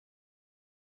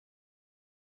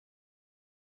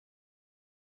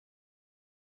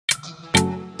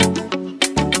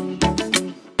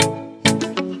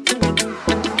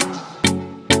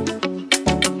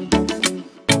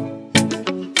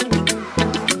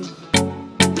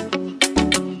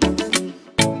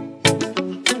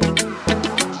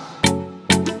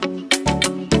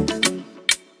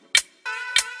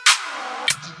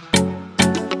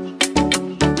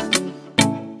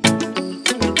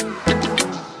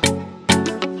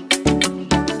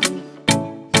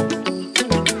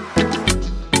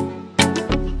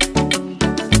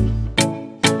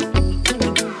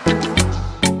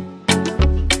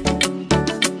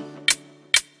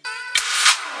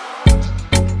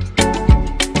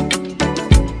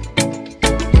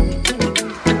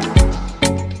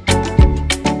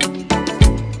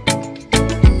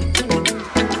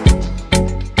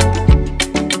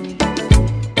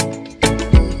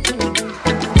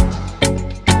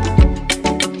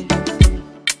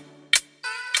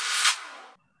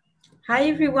Hi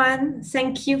everyone,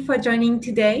 thank you for joining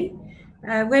today.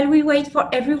 While we wait for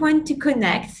everyone to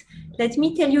connect, let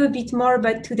me tell you a bit more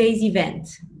about today's event.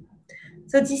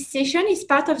 So this session is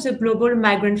part of the Global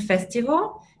Migrant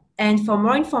Festival, and for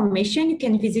more information, you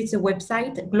can visit the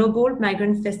website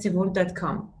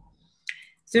globalmigrantfestival.com.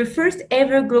 The first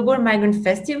ever Global Migrant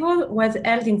Festival was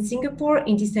held in Singapore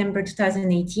in December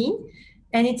 2018,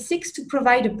 and it seeks to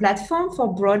provide a platform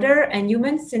for broader and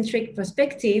human-centric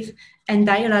perspective and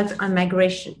dialogue on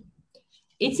migration.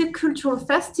 It's a cultural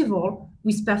festival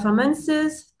with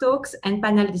performances, talks, and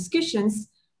panel discussions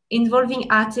involving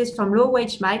artists from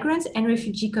low-wage migrants and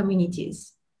refugee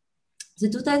communities. The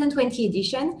 2020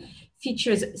 edition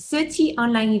features 30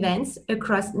 online events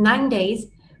across 9 days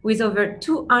with over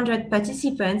 200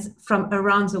 participants from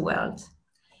around the world.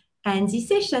 And this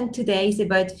session today is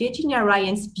about Virginia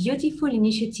Ryan's beautiful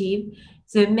initiative,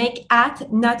 the Make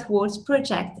Art Not Walls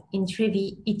project in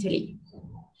Trevi, Italy.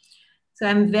 So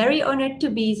I'm very honored to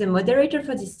be the moderator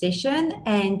for this session.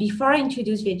 And before I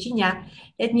introduce Virginia,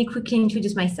 let me quickly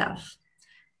introduce myself.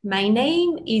 My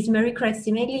name is Marie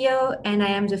Simeglio, and I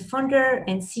am the founder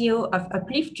and CEO of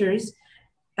Uplifters,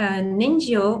 an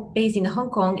NGO based in Hong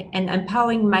Kong and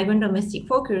empowering migrant domestic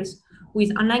workers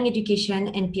with online education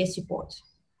and peer support.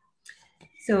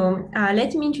 So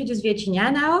let me introduce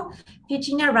Virginia now.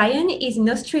 Virginia Ryan is an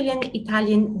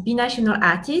Australian-Italian binational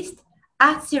artist,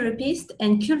 art therapist,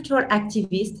 and cultural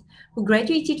activist who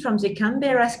graduated from the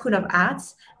Canberra School of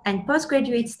Arts and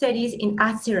postgraduate studies in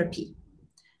art therapy.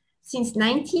 Since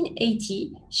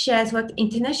 1980, she has worked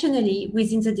internationally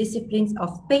within the disciplines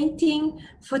of painting,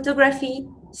 photography,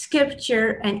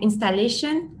 sculpture, and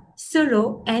installation,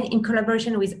 solo and in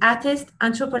collaboration with artists,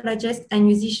 anthropologists, and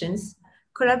musicians,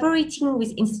 collaborating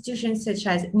with institutions such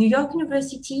as New York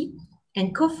University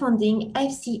and co-founding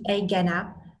FCA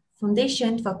Ghana,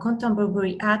 Foundation for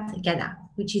Contemporary Art Ghana,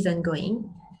 which is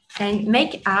ongoing, and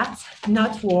Make Art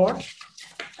Not War,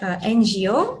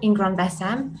 NGO in Grand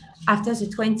Bassam after the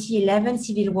 2011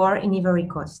 civil war in Ivory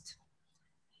Coast.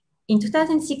 In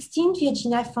 2016,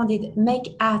 Virginia founded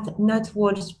Make Art Not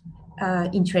Walls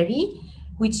in Trevi,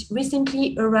 which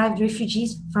recently arrived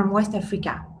refugees from West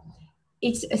Africa.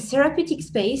 It's a therapeutic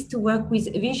space to work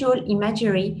with visual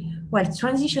imagery while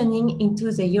transitioning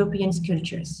into the European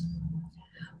cultures.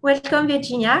 Welcome,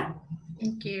 Virginia.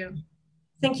 Thank you.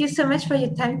 Thank you so much for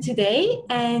your time today.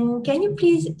 And can you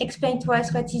please explain to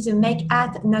us what is the Make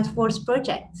Art Not Walls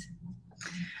project?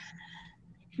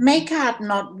 Make Art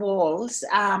Not Walls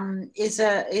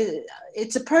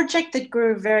it's a project that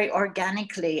grew very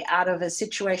organically out of a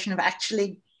situation of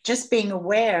actually just being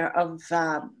aware of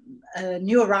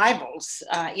new arrivals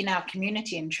in our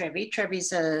community in Trevi. Trevi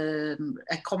is a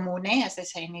comune, as they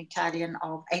say in Italian,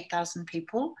 of 8,000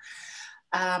 people.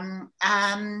 I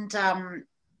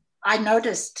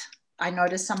noticed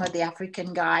some of the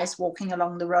African guys walking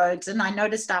along the roads, and I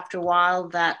noticed after a while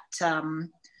that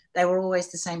they were always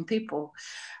the same people.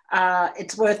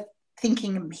 It's worth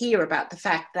thinking here about the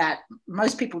fact that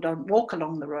most people don't walk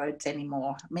along the roads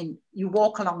anymore. I mean, you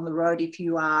walk along the road if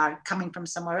you are coming from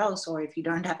somewhere else, or if you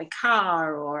don't have a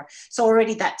car, or so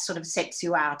already that sort of sets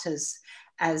you out as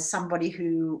somebody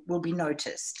who will be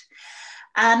noticed.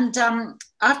 And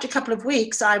after a couple of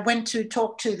weeks, I went to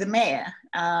talk to the mayor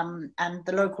and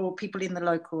the local people in the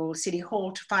local city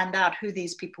hall to find out who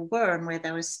these people were and where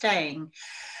they were staying.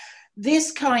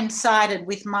 This coincided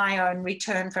with my own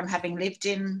return from having lived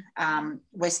in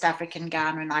West African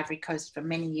Ghana and Ivory Coast for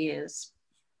many years.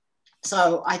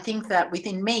 So I think that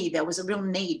within me, there was a real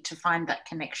need to find that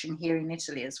connection here in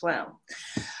Italy as well.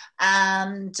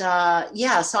 And so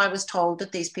I was told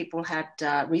that these people had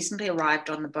recently arrived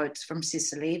on the boats from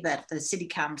Sicily, that the city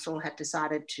council had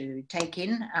decided to take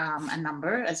in a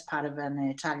number as part of an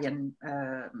Italian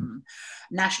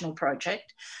national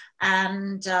project.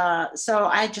 And so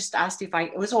I just asked if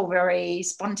it was all very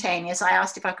spontaneous. I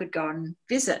asked if I could go and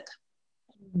visit.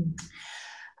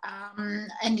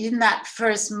 And in that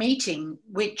first meeting,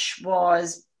 which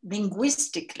was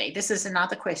linguistically, this is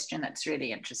another question that's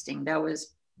really interesting. There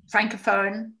was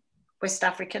Francophone West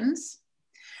Africans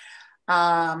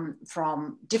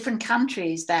from different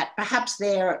countries that perhaps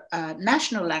their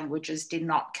national languages did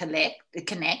not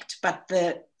connect, but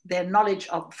their knowledge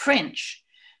of French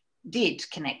did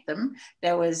connect them.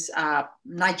 There was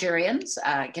Nigerians,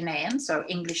 Ghanaians, so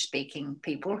English-speaking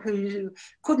people who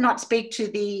could not speak to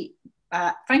the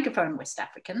Francophone West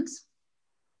Africans.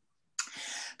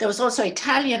 There was also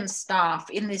Italian staff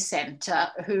in this center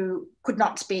who could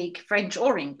not speak French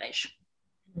or English.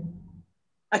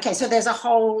 Okay, so there's a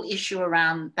whole issue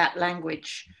around that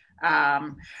language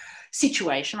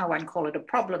situation. I won't call it a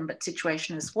problem, but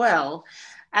situation as well.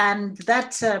 And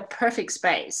that's a perfect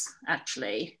space,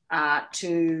 actually,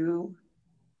 to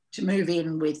move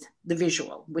in with the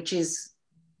visual, which is,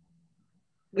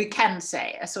 we can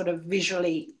say, a sort of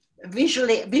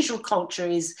visual culture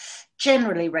is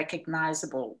generally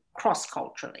recognizable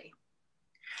cross-culturally.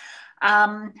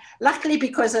 Luckily,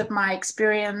 because of my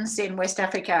experience in West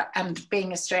Africa and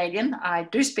being Australian, I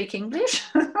do speak English.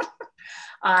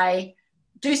 I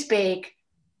do speak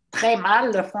très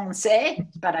mal le français,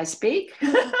 but I speak.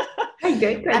 Quite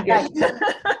good, quite good.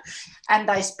 And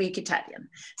I speak Italian.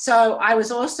 So I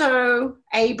was also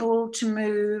able to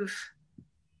move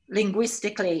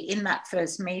linguistically in that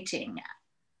first meeting.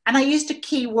 And I used a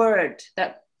key word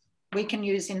that we can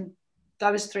use in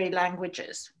those three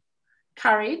languages: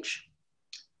 courage,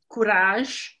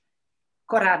 courage,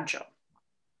 coraggio.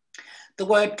 The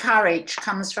word courage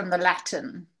comes from the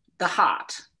Latin, the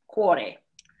heart, cuore.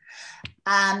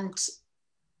 And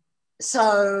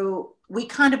so we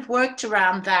kind of worked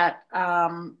around that,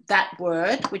 that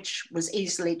word, which was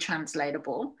easily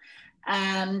translatable,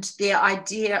 and the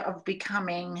idea of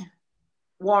becoming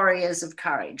warriors of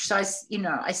courage. So I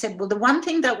said, well, the one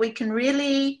thing that we can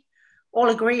really all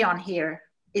agree on here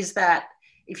is that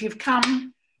if you've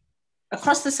come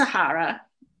across the Sahara,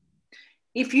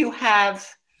 if you have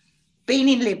been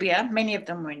in Libya, many of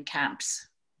them were in camps,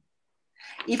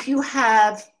 if you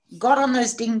have got on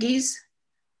those dinghies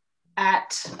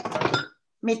at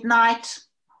midnight,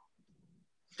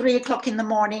 3 o'clock in the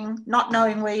morning, not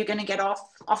knowing where you're going to get off,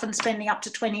 often spending up to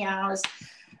 20 hours,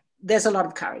 there's a lot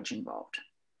of courage involved.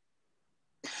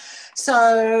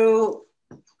 So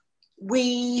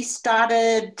we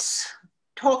started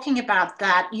talking about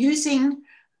that using,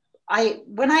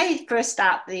 when I first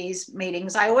start these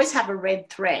meetings, I always have a red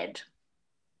thread.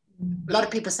 A lot of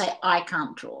people say, I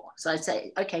can't draw. So I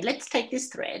say, okay, let's take this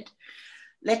thread.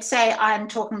 Let's say I'm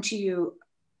talking to you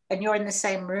and you're in the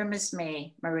same room as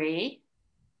me, Marie.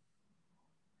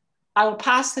 I will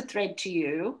pass the thread to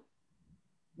you.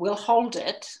 We'll hold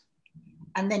it.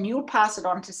 And then you'll pass it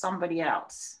on to somebody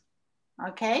else.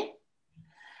 Okay?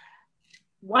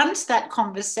 Once that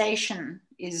conversation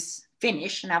is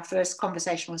finished, and our first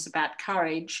conversation was about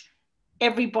courage,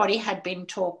 everybody had been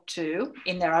talked to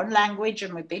in their own language,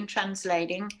 and we've been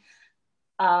translating.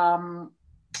 And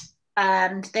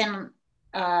then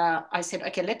I said,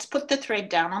 okay, let's put the thread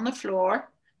down on the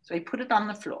floor. So we put it on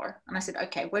the floor. And I said,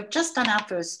 okay, we've just done our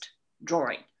first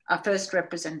drawing, our first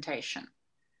representation.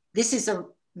 This is a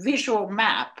visual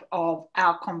map of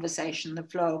our conversation, the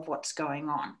flow of what's going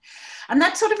on. And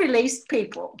that sort of released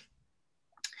people.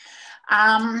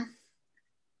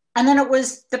 And then it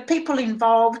was the people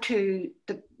involved who,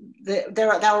 they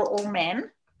were all men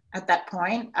at that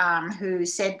point, who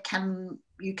said, can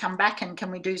you come back and can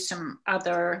we do some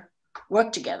other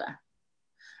work together?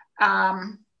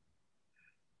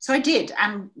 So I did,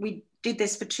 and we did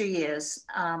this for 2 years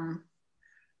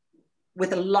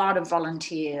with a lot of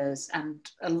volunteers and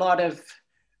a lot of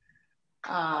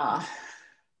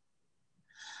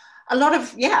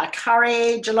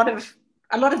courage, a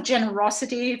lot of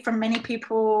generosity from many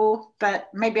people. But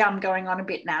maybe I'm going on a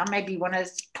bit now. Maybe you want to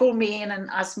pull me in and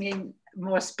ask me a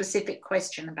more specific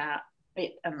question about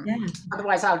it. Yeah.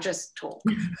 Otherwise, I'll just talk.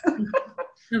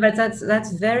 No, but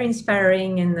that's very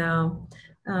inspiring and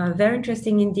very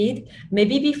interesting indeed.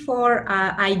 Maybe before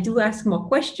I do ask more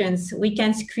questions, we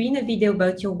can screen a video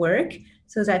about your work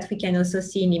so that we can also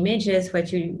see in images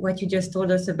what you just told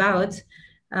us about.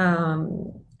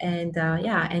 And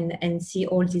see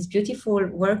all this beautiful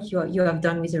work you have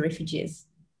done with the refugees.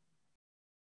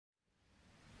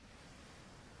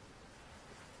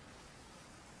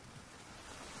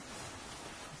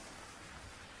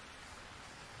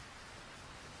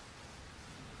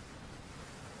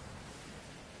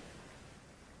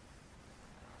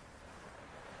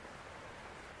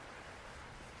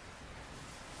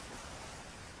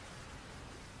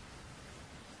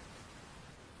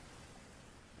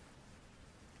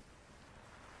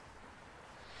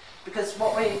 Because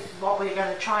what we're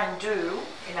going to try and do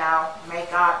in our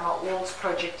Make Art Not Walls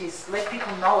project is let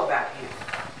people know about you.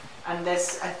 And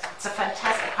it's a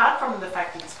fantastic, apart from the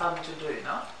fact that it's fun to do,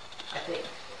 no? I think.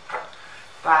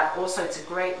 But also it's a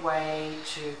great way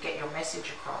to get your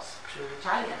message across to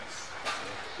Italians.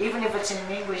 Even if it's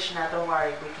in English now, don't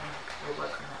worry, we'll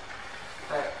work on that.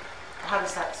 But how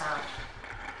does that sound?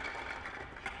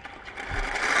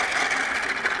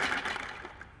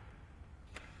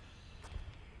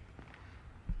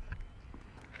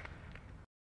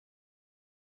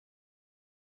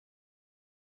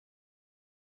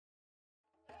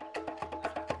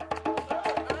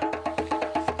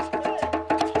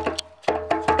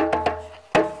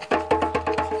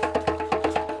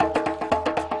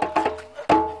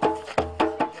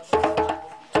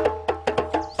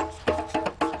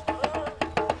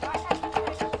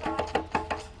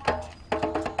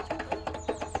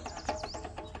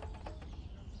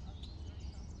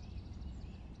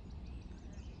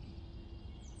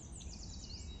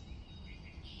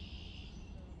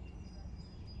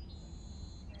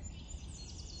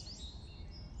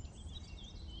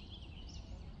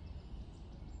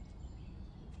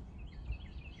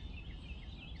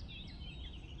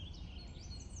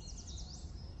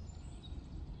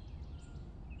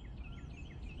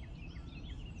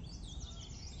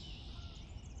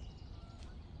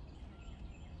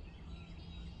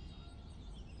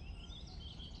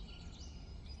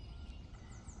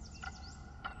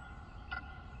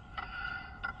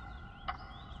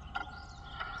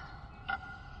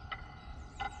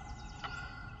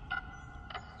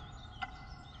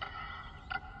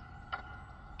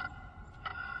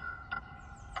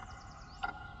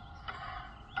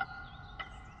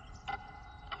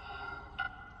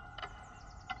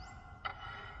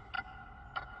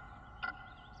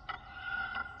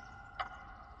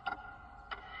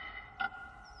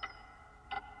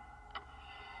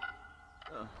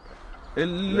 A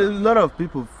lot of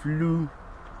people flew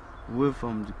away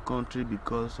from the country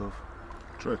because of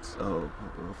threats of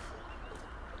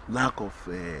lack of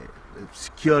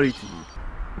security.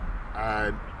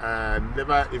 I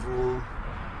never even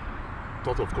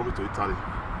thought of coming to Italy.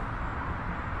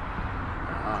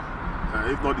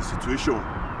 If not the situation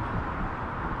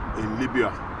in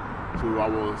Libya, so I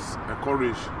was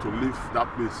encouraged to leave that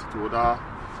place to other.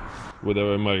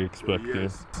 Whatever I might expect.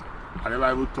 Yes. I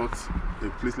never even thought a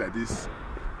place like this,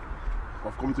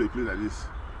 of coming to a place like this,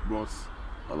 but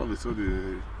all of a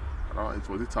sudden it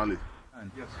was Italy.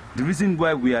 The reason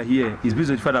why we are here is based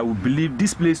on the fact that we believe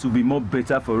this place will be more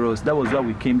better for us. That was why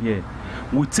we came here.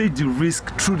 We take the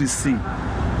risk through the sea.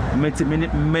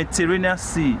 Mediterranean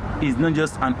Sea is not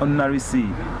just an ordinary sea.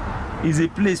 It's a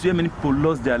place where many people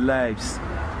lost their lives.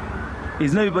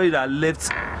 It's not everybody that left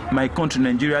my country,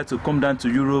 Nigeria, to come down to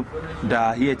Europe that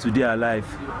are here today alive.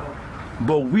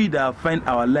 But we that find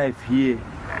our life here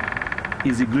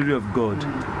is the glory of God.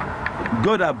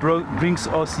 God that brings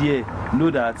us here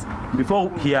know that before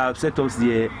He has set us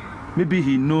here, maybe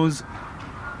He knows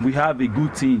we have a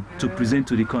good thing to present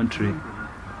to the country.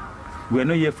 We are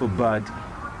not here for bad.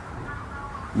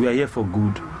 We are here for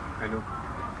good.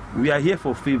 We are here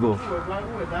for favor.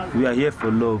 We are here for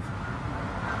love.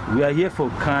 We are here for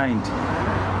kind.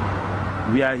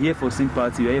 We are here for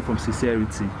sympathy. We are here for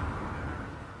sincerity.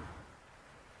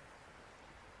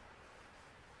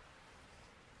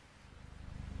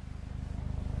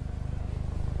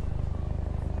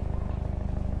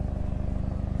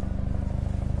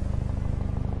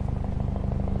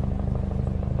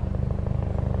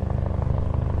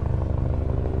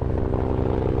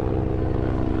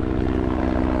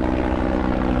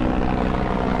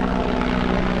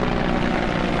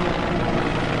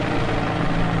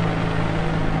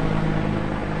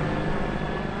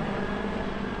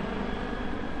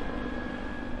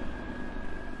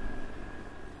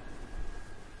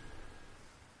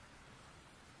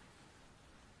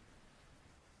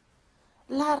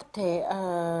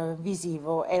 L'arte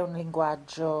visivo è un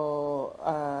linguaggio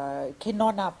che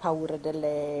non ha paura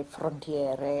delle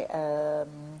frontiere,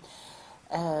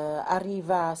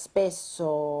 arriva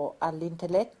spesso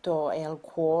all'intelletto e al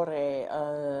cuore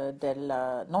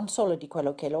non solo di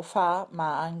quello che lo fa,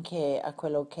 ma anche a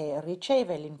quello che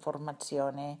riceve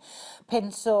l'informazione.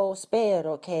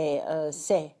 Spero che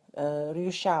se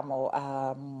riusciamo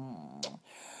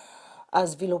a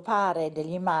sviluppare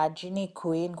delle immagini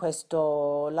qui in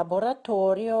questo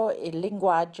laboratorio, il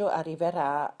linguaggio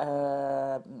arriverà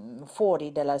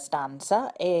fuori dalla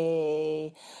stanza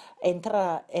e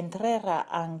entrerà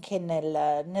anche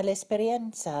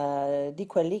nell'esperienza di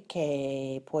quelli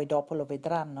che poi dopo lo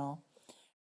vedranno.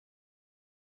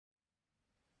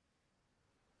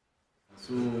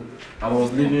 So I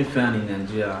was living fine in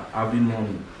Nigeria, having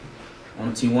money,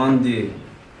 until one day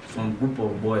some group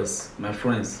of boys, my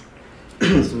friends,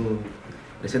 so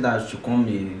they said that I should come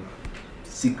a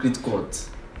secret court,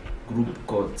 group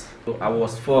court. So I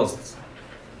was forced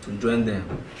to join them.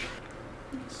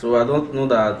 So I don't know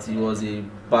that it was a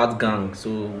bad gang, so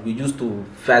we used to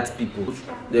fight people.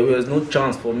 There was no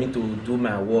chance for me to do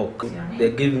my work.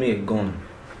 They gave me a gun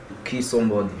to kill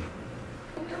somebody.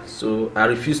 So I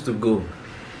refused to go.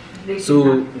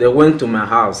 So they went to my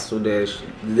house, so they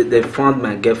found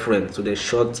my girlfriend, so they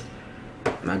shot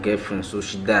my girlfriend, so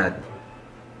she died.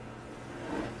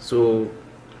 So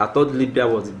I thought Libya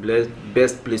was the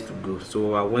best place to go,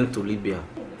 so I went to Libya.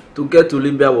 To get to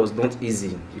Libya was not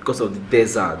easy because of the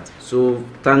desert. So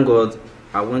thank God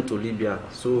I went to Libya.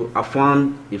 So I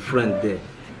found a friend there.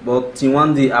 But till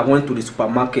one day I went to the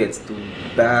supermarket to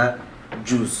buy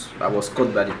juice. I was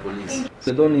caught by the police.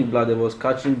 They don't need black, they was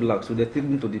catching black, so they took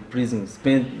me to the prison,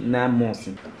 spent 9 months.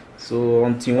 So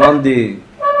until one day,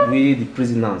 we the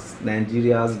prisoners,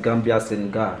 Nigerians, Gambia,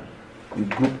 Senegal, we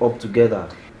group up together.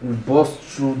 We burst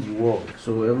through the wall,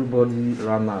 so everybody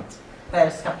ran out.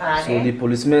 So the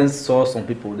policemen saw some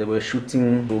people, they were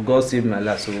shooting, so God saved my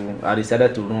life, so I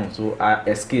decided to run, so I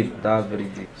escaped that very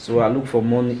day. So I looked for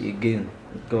money again,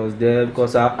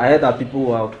 because I heard that people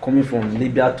were coming from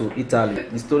Libya to Italy.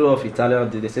 The story of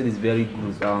Italy, they said it's very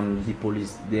good, the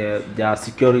police, their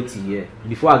security here.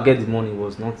 Before I get the money, it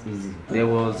was not easy. There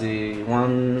was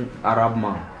one Arab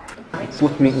man, he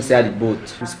put me inside the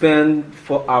boat. We spent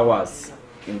 4 hours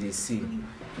in the sea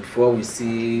before we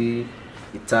see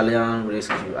Italian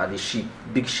rescue at the ship,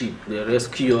 big ship. They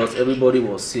rescue us, everybody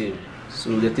was saved.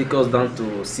 So they take us down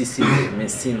to Sicily,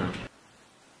 Messina.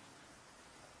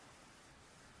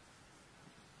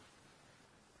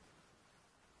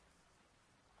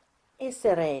 E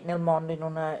essere nel mondo in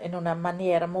una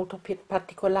maniera molto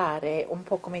particolare, un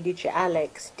po' come dice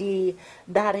Alex, di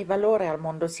dare valore al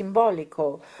mondo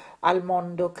simbolico, al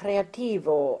mondo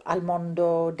creativo, al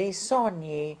mondo dei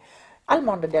sogni, al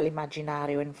mondo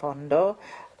dell'immaginario in fondo.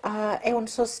 È un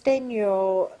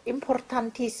sostegno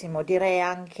importantissimo, direi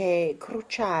anche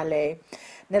cruciale,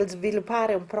 nel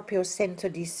sviluppare un proprio senso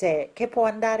di sé che può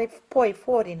andare poi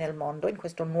fuori nel mondo, in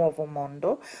questo nuovo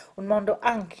mondo, un mondo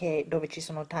anche dove ci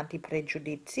sono tanti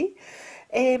pregiudizi,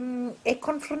 e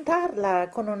confrontarla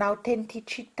con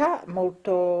un'autenticità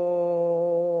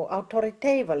molto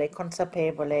autorevole,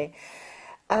 consapevole.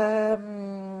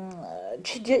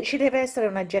 Ci deve essere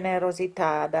una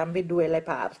generosità da ambedue le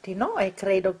parti, no? E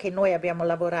credo che noi abbiamo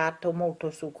lavorato molto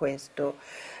su questo.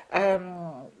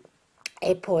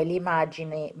 E poi le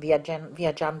immagini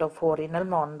viaggiando fuori nel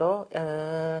mondo,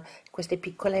 queste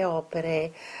piccole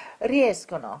opere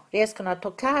riescono a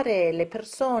toccare le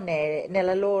persone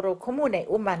nella loro comune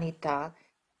umanità.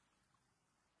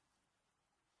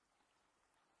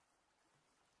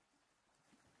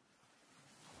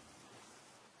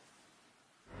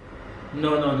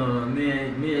 No.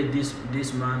 Me and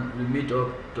this man, we meet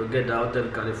up together Hotel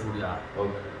California.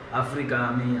 Okay.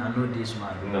 Africa, I know this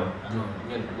man. No.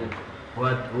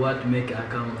 What make I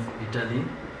come Italy?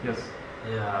 Yes.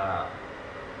 Yeah,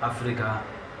 Africa,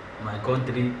 my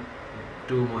country,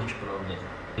 too much problem.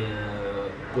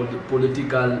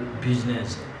 Political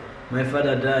business. My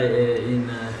father died in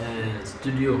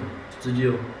studio.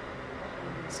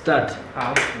 Start.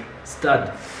 Okay.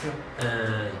 Start.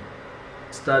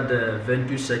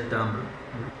 28 September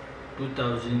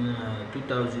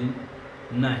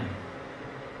 2009.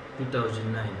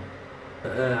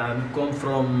 I come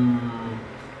from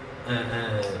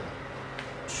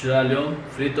Sierra Leone,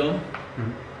 Freetown.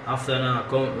 After I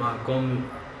come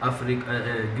Africa,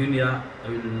 Guinea. I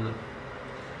will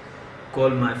call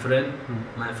my friend.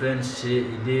 My friend say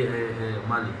they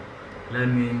Mali. Let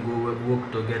me go work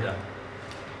together.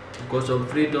 Because of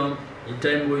Freetown, the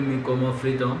time when me come of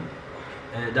Freetown,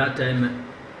 that time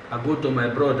I go to my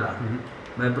brother.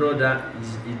 My brother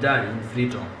he died in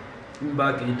Freetown.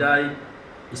 Back he died,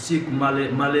 he sick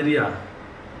malaria.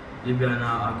 Libya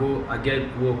now I get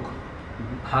work,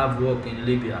 have work in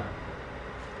Libya.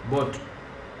 But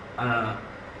I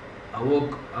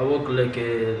work like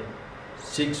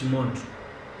 6 months.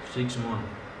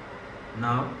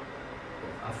 Now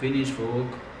I finish for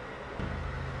work.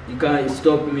 You can't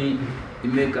stop me. You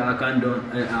make I can't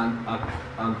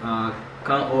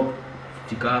up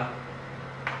the car,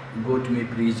 go to my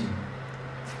prison.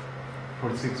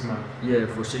 For 6 months? Yeah,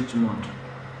 for 6 months.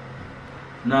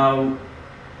 Now,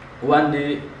 one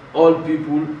day, all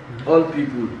people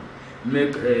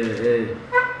make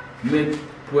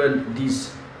well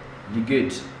this the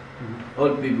gate.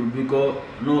 All people because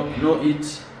no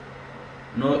eat,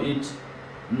 no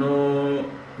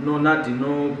nothing,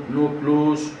 no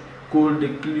clothes, cold the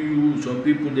clue. Some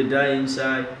people they die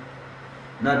inside.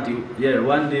 Nothing. Yeah,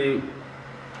 one day,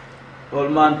 all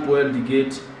man spoil the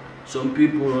gate. Some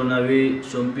people run away.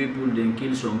 Some people then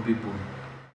kill some people.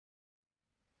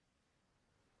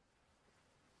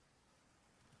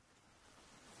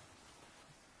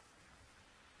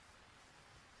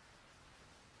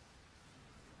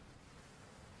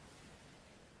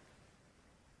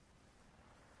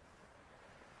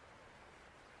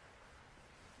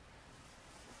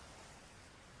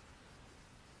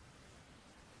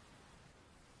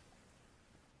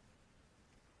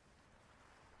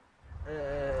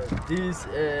 This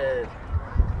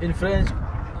in French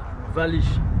valish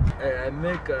I'm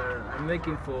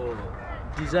making for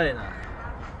designer.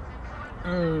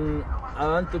 I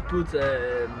want to put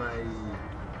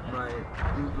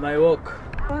my work.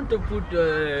 I want to put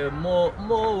more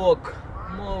work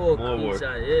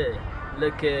inside. Yeah,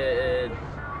 like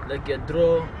a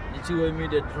draw. You see what I mean?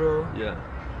 The draw. Yeah.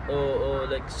 Or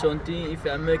like something. If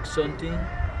I make something,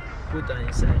 put it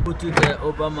inside. Put it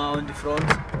Obama on the front.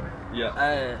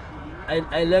 Yeah.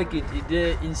 I like it. It's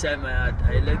there inside my heart.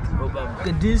 I like Obama.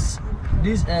 This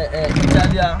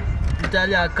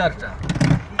Italia carta.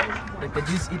 Like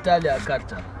this Italia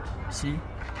carta. See?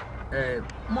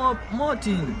 More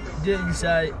thing there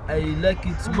inside. I like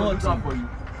it more thing.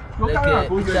 Like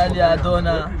Italia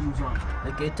Donna.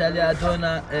 Like Italia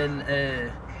Donna and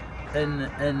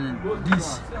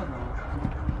this.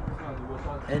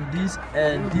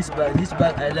 And this bag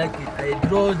I like it. I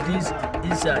draw this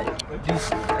inside. I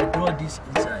draw this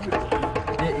inside.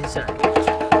 There inside.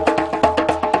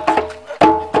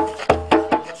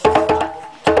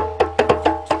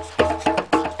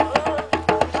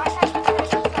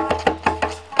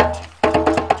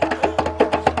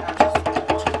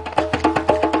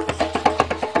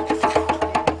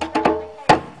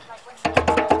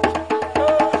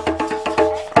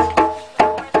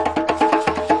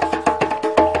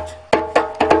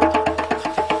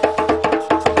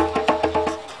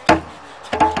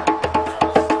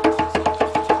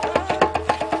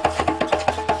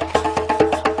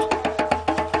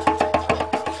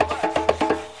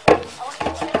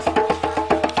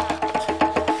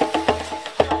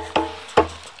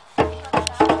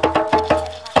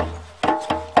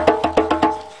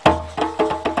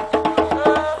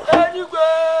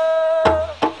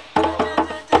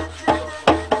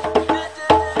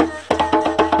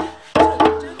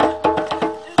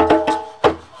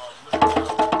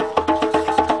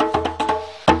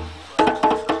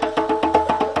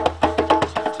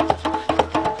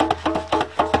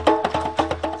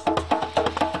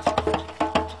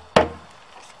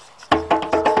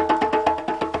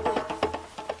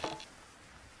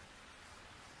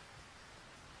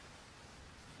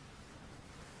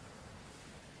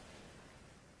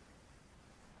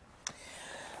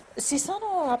 Si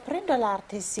sono aprendo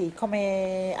all'arte, sì,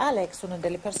 come Alex, una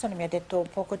delle persone, mi ha detto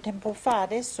poco tempo fa,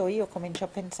 adesso io comincio a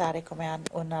pensare come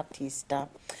un artista.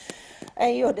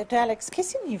 E io ho detto, Alex, che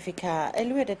significa? E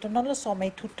lui ha detto, non lo so, ma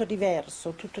è tutto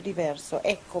diverso, tutto diverso.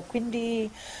 Ecco, quindi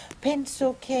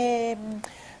penso che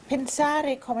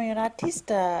pensare come un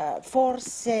artista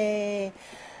forse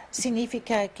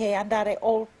significa che andare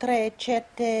oltre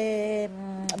certe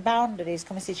boundaries,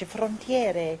 come si dice,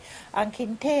 frontiere anche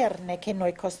interne che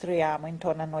noi costruiamo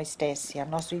intorno a noi stessi, alle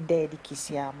nostre idee di chi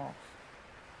siamo.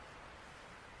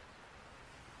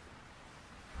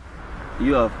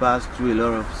 You have passed through a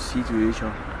lot of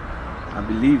situations. I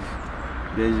believe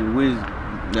there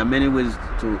are many ways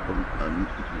to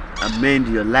amend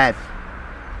your life.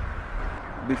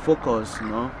 Be focused, you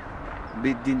know.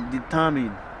 Be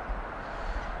determined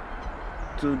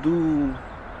to do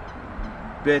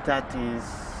better things.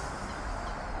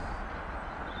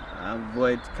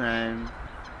 Avoid crime.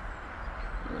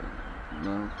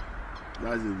 No.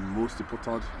 That's the most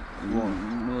important one.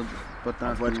 Most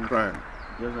important Avoid thing. crime.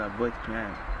 Just avoid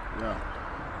crime. Yeah.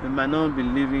 You might not be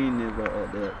living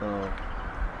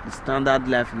the standard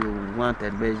life you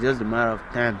wanted, but it's just a matter of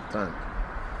time.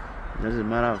 Just a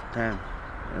matter of time.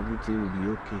 Everything will be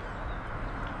okay.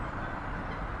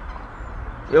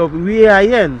 We are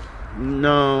here.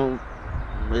 No,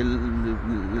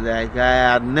 like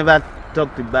I had never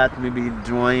talked about maybe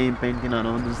drawing, painting, and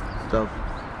all this stuff.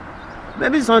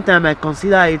 Maybe sometime I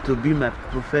consider it to be my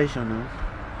profession. No?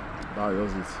 That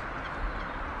was it.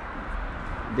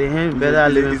 They ain't better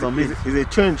living for me. It's a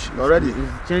change already. It's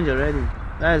a change already.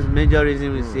 That's the major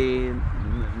reason we say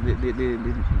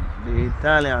the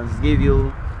Italians give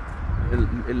you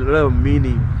a lot of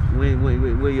meaning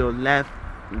when your life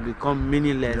become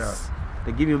meaningless. Yeah.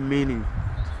 They give you meaning.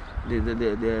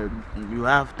 You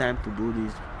have time to do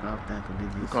this. You have time to do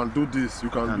this. You can do this. You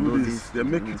can do this. They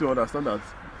make you to understand that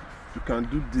you can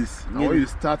do this. And when you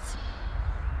start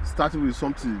with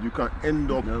something, you can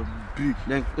end up big.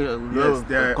 Then, yes,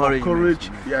 they encourage.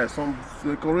 Yeah,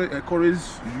 they encourage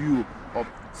you of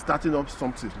starting up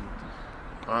something,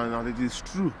 and it is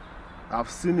true. I've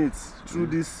seen it through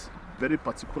this very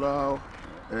particular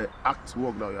act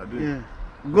work that we are doing. Yeah,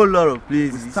 go a lot of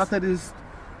places. We started this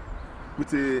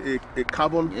with a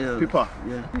carbon paper.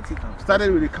 Yeah.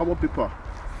 Started with a carbon paper.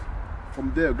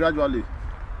 From there, gradually,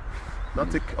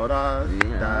 not take other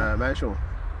dimension.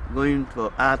 Going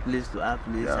from art place to art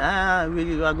place. Yeah.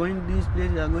 We are going this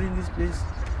place, we are going this place.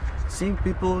 Seeing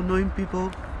people, knowing people.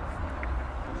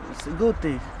 It's a good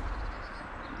thing.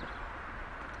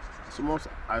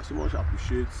 I so much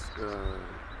appreciate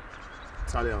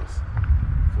Italians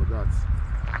for that.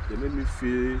 They made me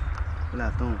feel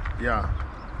yeah.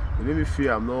 They made me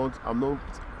feel I'm not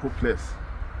hopeless.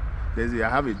 I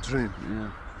have a dream.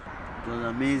 Yeah. It was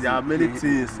amazing. There are many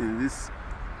things in this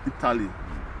Italy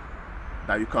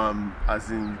that you can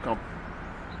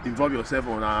involve yourself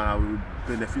on and I will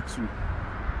benefit you.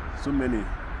 So many.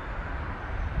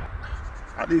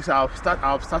 At least I've started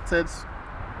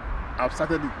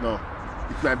it now.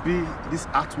 It might be this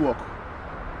artwork.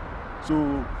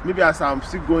 So maybe as I'm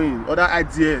still going, other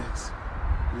ideas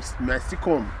might still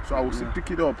come. So I will still pick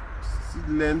it up, still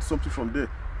learn something from there.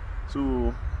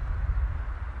 So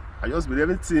I just believe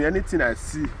anything I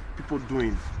see people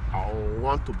doing, I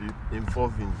want to be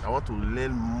involved in. I want to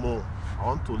learn more. I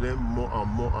want to learn more and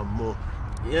more and more.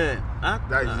 Yeah, art,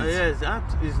 that is it. Yes,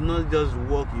 art is not just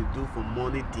work you do for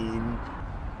money thing.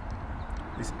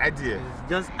 It's idea. It's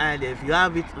just idea. If you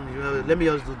have it, let me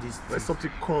just do this. When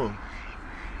something come,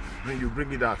 you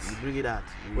bring it out. You bring it out.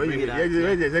 When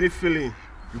there's any feeling,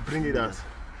 you bring it out.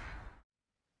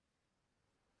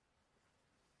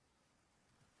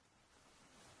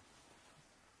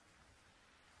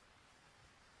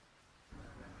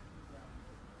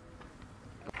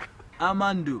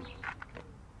 Amandu.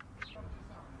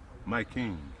 My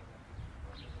king.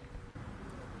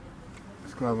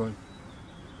 Sclavan.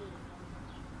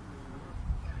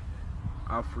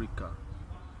 Africa.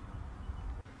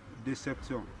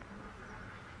 Deception.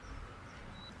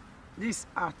 This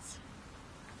art.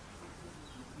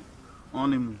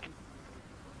 Honeymoon.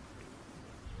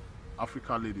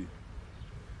 Africa lady.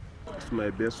 It's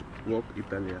my best work,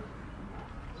 Italia.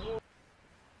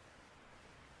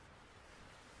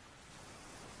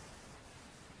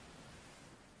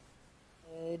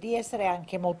 Di di essere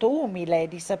anche molto umile,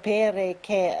 di sapere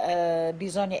che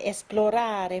bisogna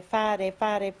esplorare, fare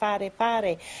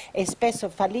e spesso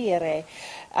fallire.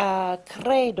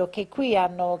 Credo che qui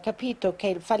hanno capito che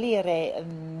il fallire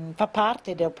fa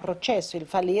parte del processo. Il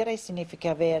fallire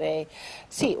significa avere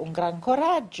sì un gran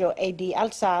coraggio e di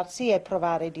alzarsi e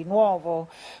provare di nuovo.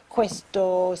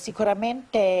 Questo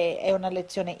sicuramente è una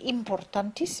lezione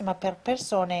importantissima per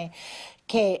persone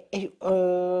che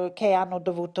hanno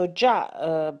dovuto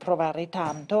già provare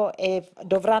tanto e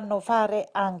dovranno fare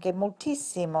anche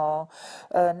moltissimo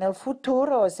nel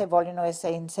futuro se vogliono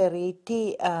essere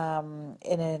inseriti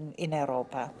in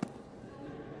Europa.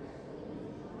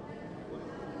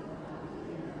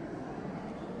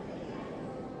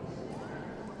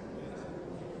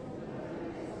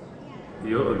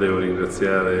 Io devo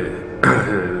ringraziare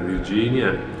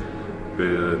Virginia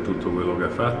per tutto quello che ha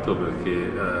fatto,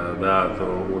 perché ha dato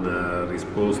una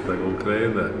risposta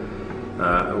concreta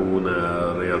a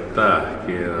una realtà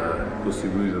che era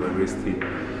costituita da questi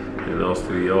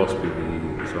nostri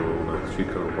ospiti, che sono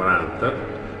circa 40,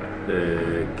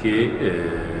 che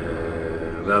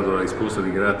ha dato una risposta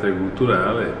di carattere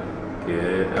culturale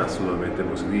che è assolutamente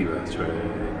positiva, cioè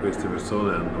queste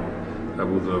persone hanno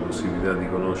avuto la possibilità di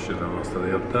conoscere la nostra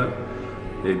realtà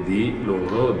e di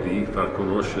far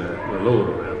conoscere la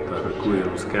loro realtà, per cui è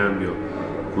uno scambio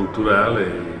culturale.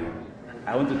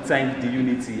 I want to thank the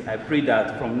unity. I pray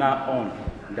that from now on,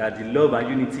 that the love and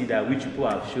unity that which people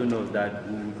have shown us, that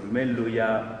we will remain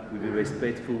loyal, we will be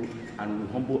respectful, and we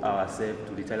will humble ourselves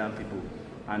to the Italian people.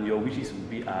 And your wishes will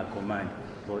be our command.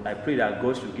 But I pray that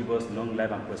God should give us long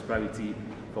life and prosperity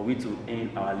for we to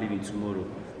earn our living tomorrow.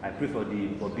 I pray for the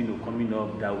Bobino coming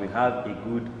up, that we have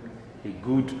a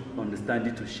good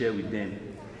understanding to share with them,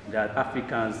 that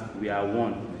Africans, we are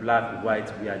one, black,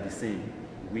 white, we are the same.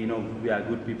 We know we are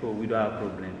good people, we don't have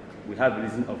problem. We have a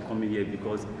reason of coming here,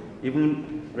 because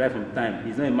even right from time,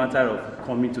 it's not a matter of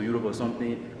coming to Europe or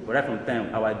something, but right from time,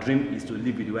 our dream is to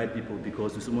live with the white people,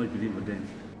 because we so much believe in them.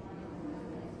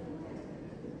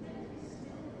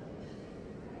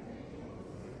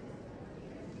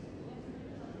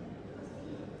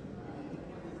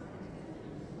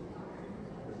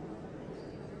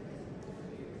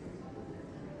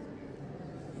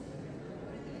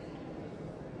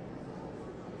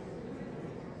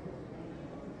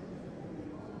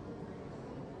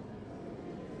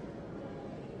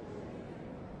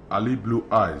 Ali Blue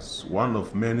Eyes, one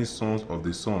of many sons of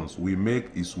the sons, will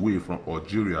make his way from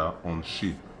Algeria on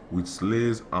ship, with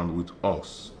sleighs and with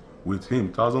ox. With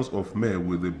him, thousands of men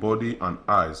with the body and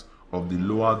eyes of the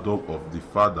lower dog of the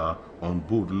father on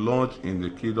board launch in the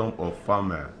kingdom of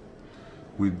Famine.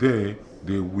 With them,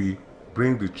 they will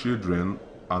bring the children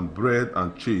and bread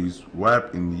and cheese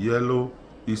wrapped in yellow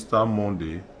Easter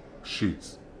Monday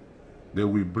sheets. They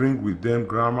will bring with them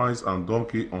grandmas and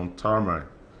donkey on tarmac,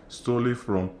 stolen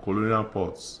from colonial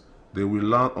ports. They will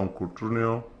land on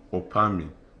Cotonou or Pami,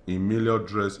 in Miller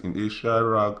dress, in Asia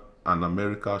rag and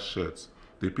America shirts.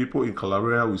 The people in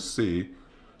Calaveria will say,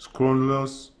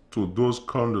 "Scrollless to those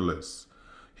condolers.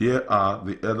 Here are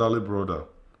the elderly brother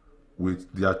with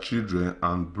their children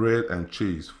and bread and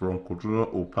cheese from Cotonou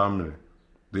or Pami."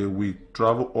 They will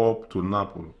travel up to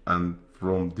Naples and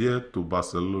from there to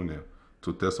Barcelona,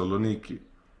 to Thessaloniki,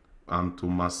 and to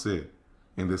Marseille,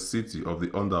 in the city of the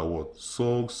underworld,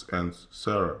 sulks and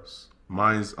seraph,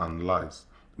 mines and lies,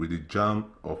 with the germ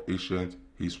of ancient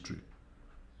history.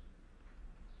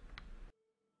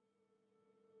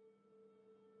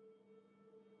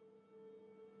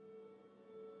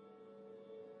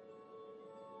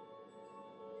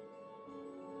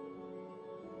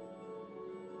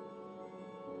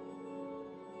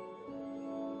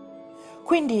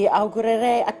 Quindi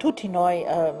augurerei a tutti noi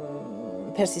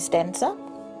persistenza.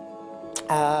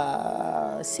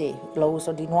 Sì, lo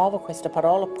uso di nuovo questa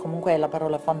parola, comunque è la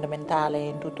parola fondamentale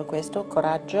in tutto questo: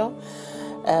 coraggio,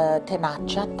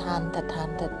 tenacia, tanta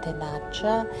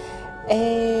tenacia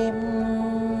e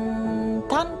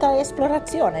tanta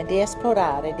esplorazione, di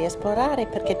esplorare,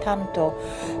 perché tanto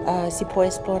si può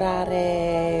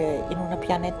esplorare in una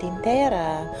pianeta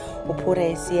intera,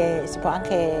 oppure si può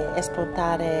anche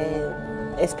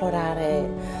esplorare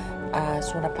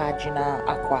su una pagina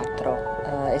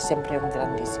A4, è sempre un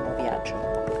grandissimo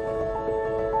viaggio.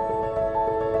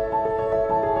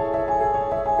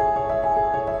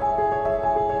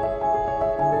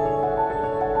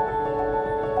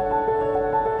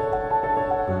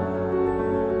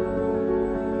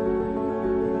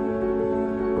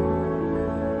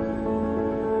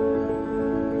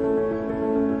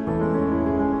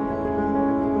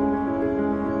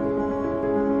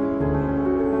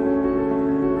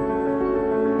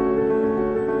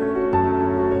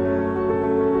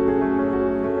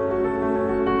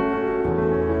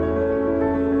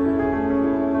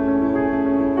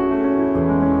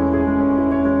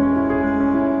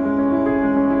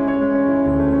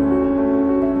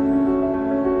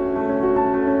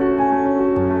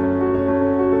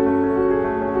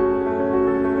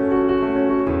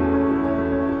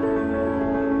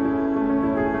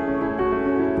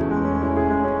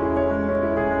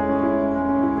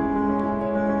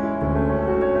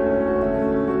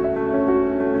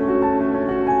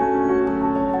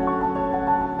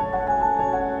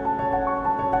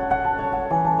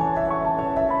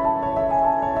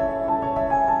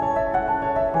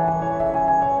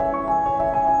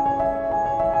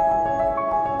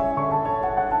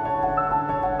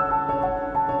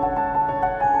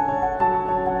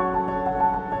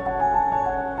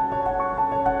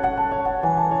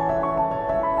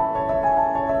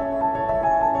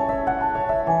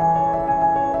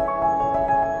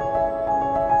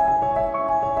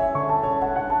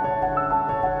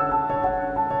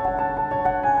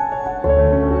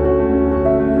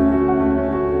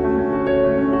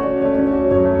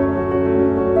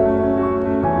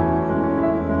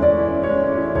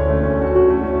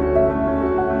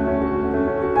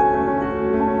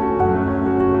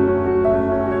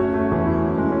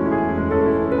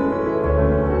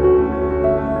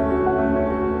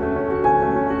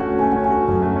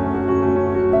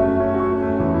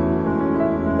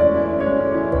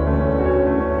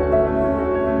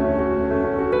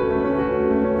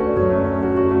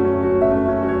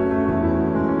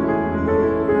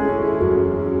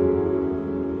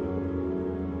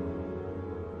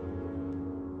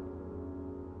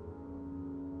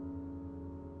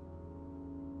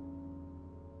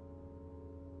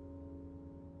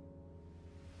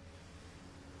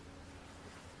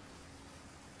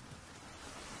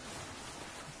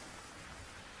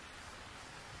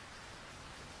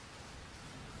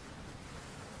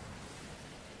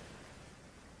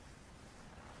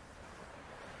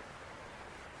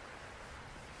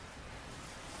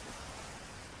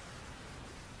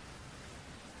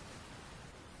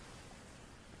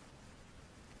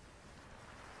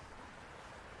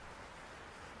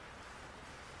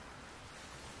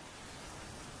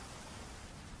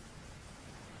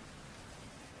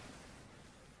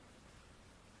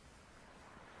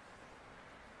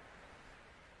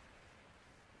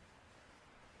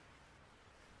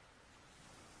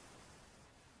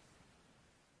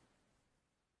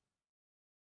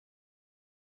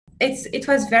 it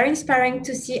was very inspiring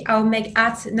to see how make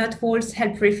art, not walls,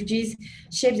 help refugees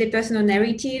shape their personal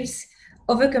narratives,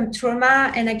 overcome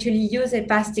trauma, and actually use their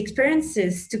past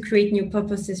experiences to create new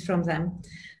purposes from them.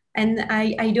 And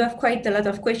I do have quite a lot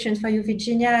of questions for you,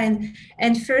 Virginia.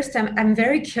 And first, I'm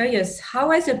very curious,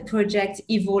 how has the project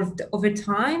evolved over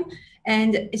time,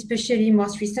 and especially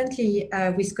most recently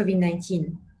with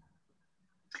COVID-19?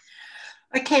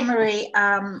 Okay, Marie,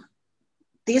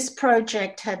 this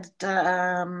project had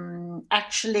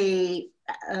actually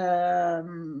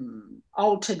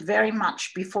altered very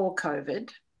much before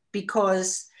COVID,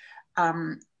 because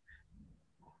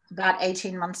about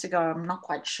 18 months ago, I'm not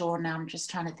quite sure now, I'm just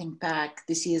trying to think back,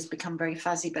 this year's become very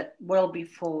fuzzy, but well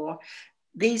before,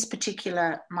 these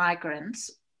particular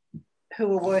migrants who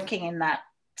were working in that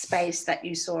space that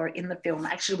you saw in the film,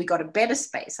 actually we got a better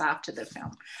space after the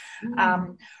film,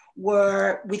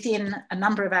 were within a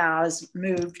number of hours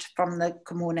moved from the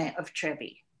commune of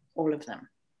Trevi, all of them.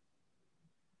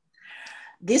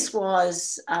 This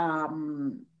was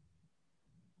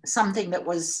something that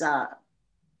was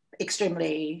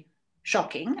extremely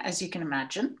shocking, as you can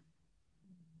imagine,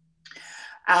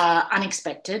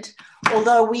 unexpected,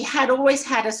 although we had always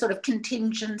had a sort of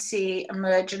contingency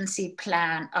emergency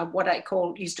plan of what I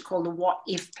used to call the what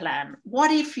if plan.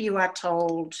 What if you are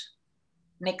told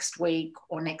next week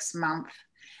or next month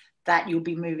that you'll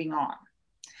be moving on?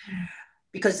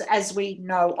 Because as we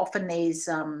know, often these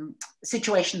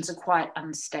situations are quite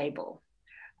unstable.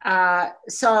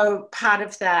 So part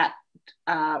of that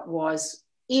was,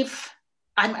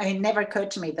 it never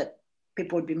occurred to me that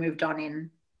people would be moved on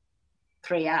in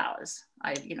 3 hours.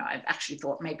 I actually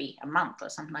thought maybe a month or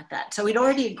something like that. So we'd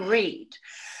already agreed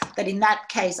that in that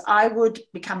case, I would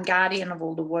become guardian of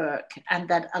all the work, and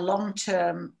that a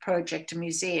long-term project, a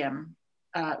museum,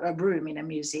 a room in a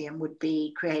museum would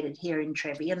be created here in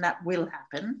Trevi, and that will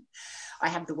happen. I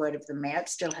have the word of the mayor, it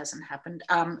still hasn't happened,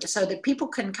 so that people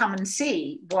can come and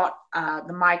see what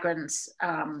the migrants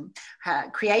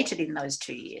created in those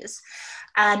 2 years,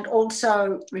 and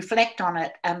also reflect on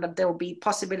it, and there will be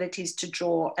possibilities to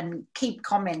draw and keep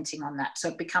commenting on that, so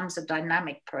it becomes a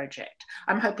dynamic project.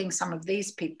 I'm hoping some of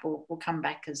these people will come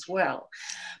back as well.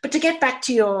 But to get back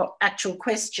to your actual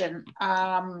question,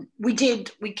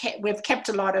 we've kept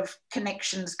a lot of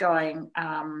connections going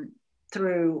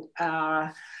through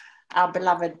our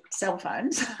beloved cell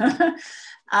phones.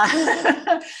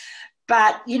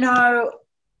 But,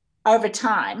 over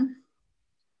time,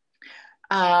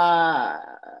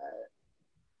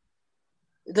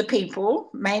 the people,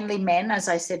 mainly men, as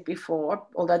I said before,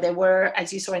 although there were,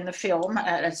 as you saw in the film,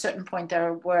 at a certain point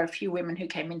there were a few women who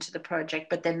came into the project,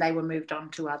 but then they were moved on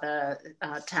to other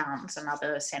towns and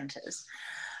other centres.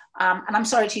 And I'm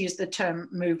sorry to use the term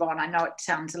move on. I know it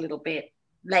sounds a little bit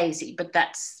lazy, but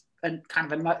that's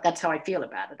that's how I feel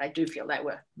about it. I do feel they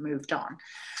were moved on.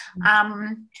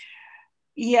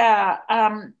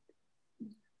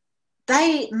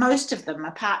 Most of them,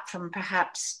 apart from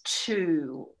perhaps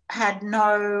 2, had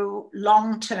no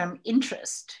long-term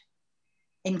interest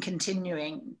in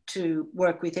continuing to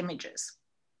work with images.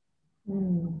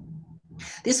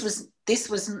 This was,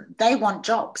 they want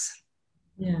jobs.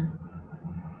 Yeah.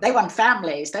 They want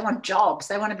families, they want jobs,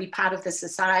 they want to be part of the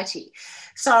society.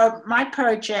 So my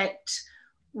project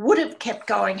would have kept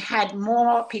going had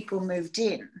more people moved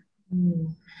in.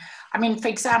 I mean, for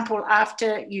example,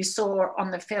 after you saw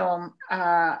on the film,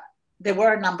 there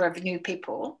were a number of new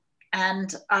people.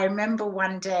 And I remember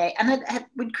one day, and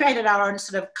we'd created our own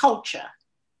sort of culture.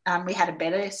 We had a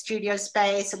better studio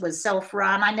space. It was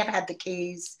self-run. I never had the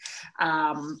keys,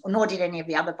 nor did any of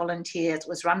the other volunteers. It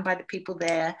was run by the people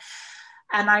there.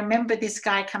 And I remember this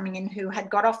guy coming in who had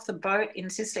got off the boat in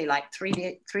Sicily like 3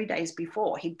 days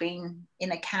before. He'd been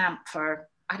in a camp for,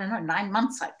 I don't know, 9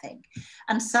 months, I think.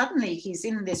 And suddenly he's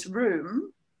in this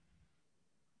room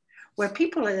where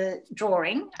people are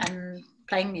drawing and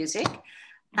playing music,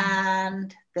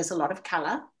 and there's a lot of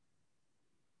color.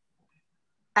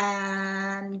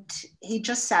 And he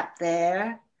just sat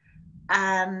there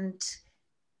and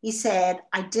he said,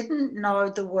 I didn't know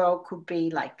the world could be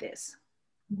like this.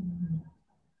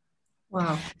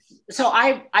 Wow. So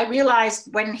I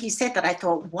realized when he said that, I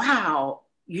thought, wow,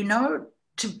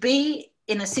 to be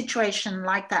in a situation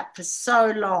like that for so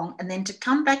long, and then to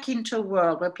come back into a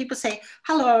world where people say,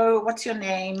 hello, what's your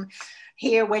name?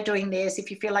 Here, we're doing this. If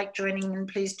you feel like joining in,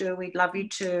 please do. We'd love you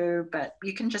to, but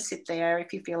you can just sit there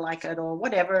if you feel like it, or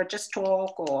whatever, just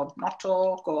talk or not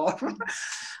talk, or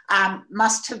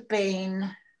must have been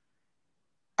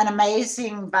an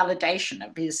amazing validation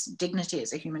of his dignity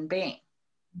as a human being.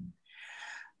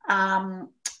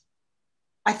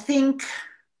 I think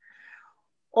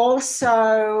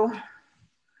also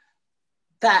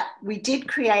that we did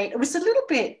create, it was a little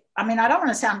bit, I mean, I don't want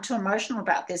to sound too emotional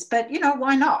about this, but, you know,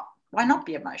 why not? Why not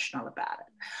be emotional about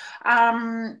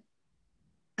it?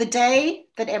 The day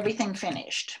that everything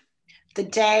finished, the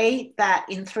day that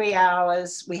in 3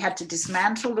 hours we had to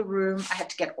dismantle the room, I had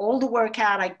to get all the work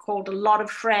out. I called a lot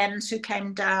of friends who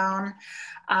came down.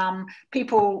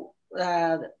 People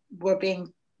were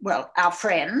being, well, our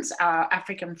friends, our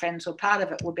African friends were part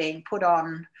of it, were being put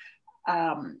on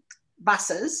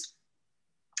buses.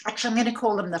 Actually, I'm going to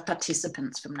call them the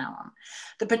participants from now on.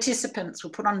 The participants were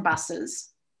put on buses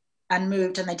and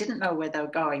moved, and they didn't know where they were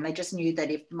going. They just knew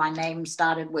that if my name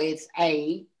started with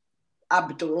A,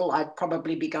 Abdul, I'd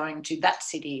probably be going to that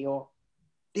city or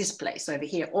this place over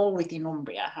here, all within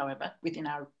Umbria, however, within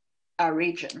our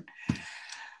region.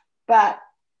 But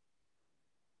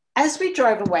as we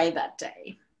drove away that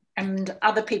day, and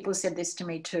other people said this to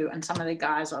me too, and some of the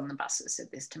guys on the buses said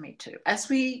this to me too, as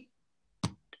we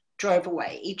drove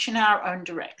away, each in our own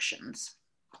directions,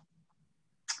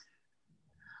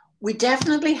 we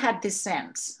definitely had this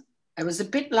sense. It was a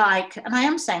bit like, and I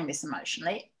am saying this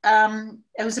emotionally,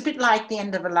 it was a bit like the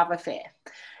end of a love affair.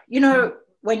 You know,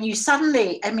 when you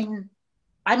suddenly, I mean,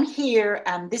 I'm here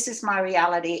and this is my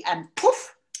reality, and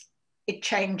poof, it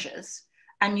changes.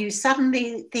 And you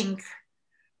suddenly think,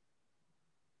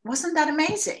 wasn't that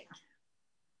amazing?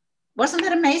 Wasn't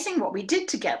that amazing what we did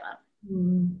together?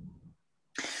 Mm.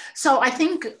 So I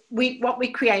think what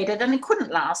we created, and it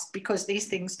couldn't last because these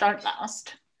things don't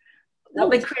last. What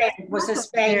we created was a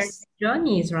space.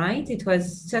 Journeys, right? It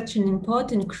was such an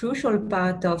important, crucial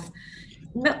part of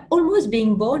almost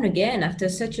being born again after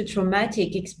such a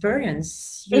traumatic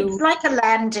experience. It's like a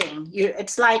landing.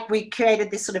 It's like we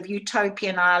created this sort of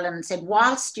utopian island and said,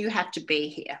 whilst you have to be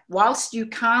here, whilst you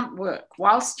can't work,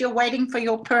 whilst you're waiting for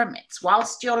your permits,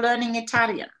 whilst you're learning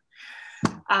Italian,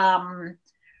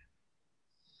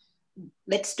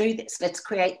 let's do this. Let's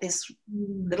create this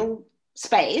little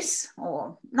space,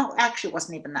 or no, actually it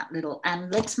wasn't even that little,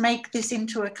 and let's make this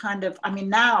into a kind of, I mean,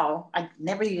 now I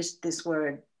never used this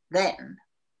word then,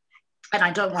 and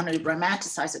I don't want to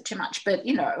romanticize it too much, but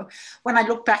you know, when I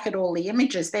look back at all the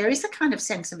images, there is a kind of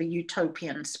sense of a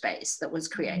utopian space that was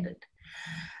created.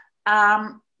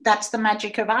 That's the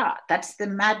magic of art. That's the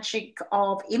magic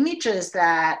of images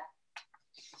that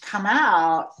come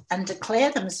out and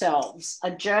declare themselves.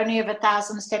 A journey of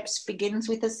 1,000 steps begins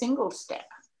with a single step.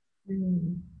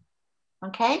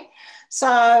 Okay,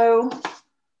 so,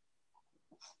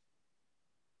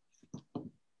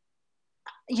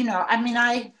 you know, I mean,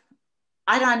 I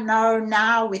don't know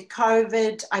now with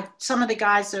COVID, some of the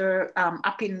guys are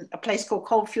up in a place called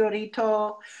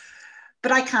Colfiorito,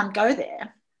 but I can't go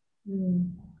there.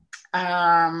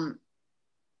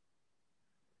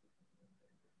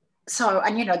 So,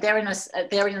 and you know, they're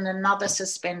in another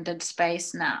suspended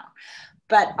space now.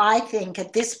 But I think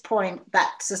at this point,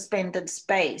 that suspended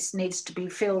space needs to be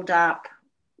filled up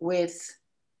with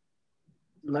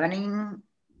learning,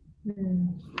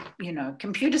 you know,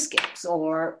 computer skills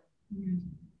or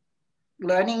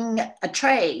learning a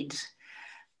trade.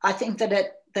 I think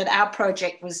that our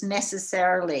project was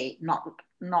necessarily not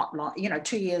long, you know,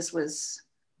 2 years was,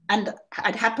 and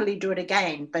I'd happily do it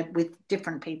again, but with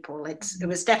different people. It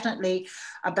was definitely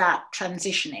about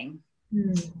transitioning.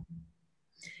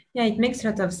 Yeah, it makes a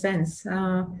lot of sense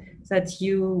that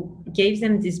you gave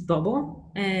them this bubble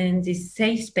and this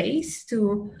safe space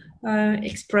to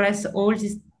express all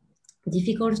these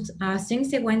difficult things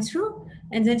they went through,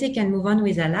 and then they can move on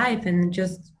with their life. And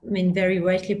just, I mean, very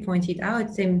rightly pointed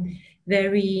out, they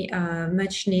very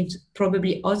much need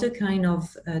probably other kind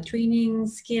of training,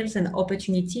 skills and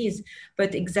opportunities,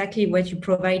 but exactly what you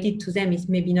provided to them is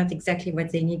maybe not exactly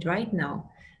what they need right now.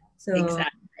 So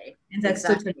exactly. And that's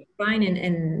totally fine.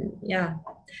 And yeah,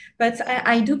 but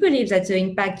I do believe that the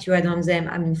impact you had on them,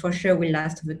 I mean, for sure will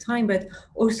last over time, but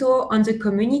also on the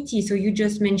community. So you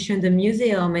just mentioned the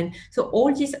museum, and so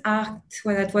all this art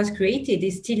that was created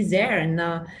is still there,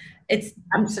 and it's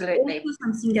absolutely also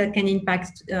something that can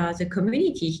impact the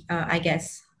community, I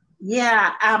guess.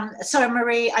 Yeah. So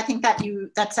Marie, I think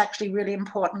that's actually really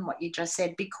important what you just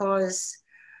said, because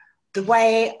the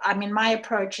way, I mean, my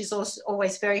approach is also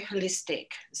always very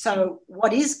holistic. So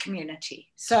what is community?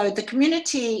 So the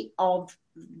community of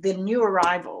the new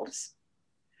arrivals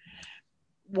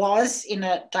was in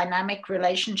a dynamic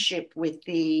relationship with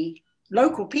the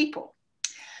local people.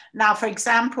 Now, for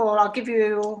example, I'll give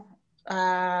you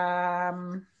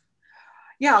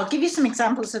some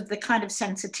examples of the kind of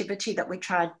sensitivity that we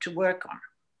tried to work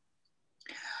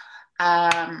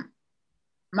on.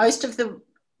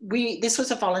 This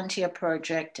was a volunteer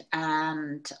project,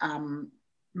 and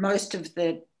most of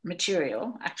the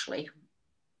material, actually,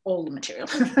 all the material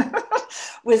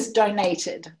was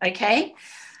donated, okay?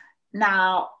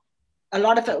 Now, a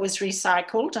lot of it was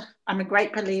recycled. I'm a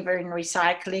great believer in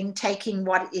recycling, taking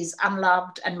what is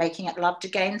unloved and making it loved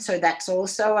again. So that's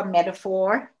also a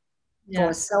metaphor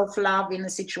for self-love in a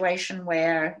situation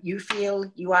where you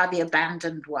feel you are the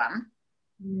abandoned one.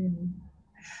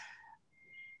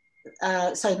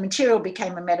 So material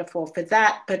became a metaphor for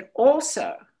that, but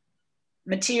also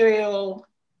material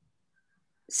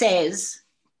says,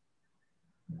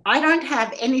 I don't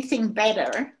have anything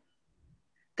better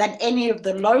than any of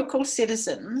the local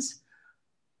citizens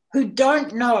who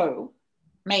don't know,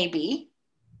 maybe,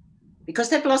 because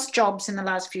they've lost jobs in the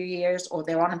last few years or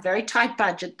they're on a very tight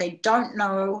budget, they don't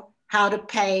know how to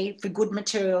pay for good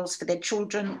materials for their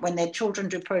children when their children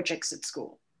do projects at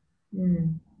school.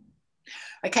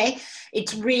 Okay,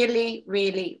 it's really,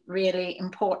 really, really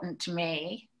important to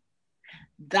me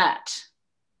that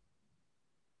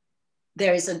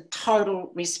there is a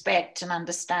total respect and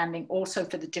understanding also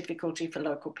for the difficulty for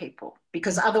local people,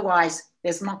 because otherwise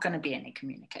there's not going to be any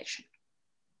communication.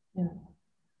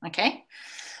 Okay,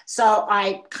 so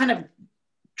I kind of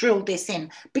drilled this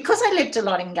in. Because I lived a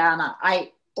lot in Ghana,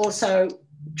 I also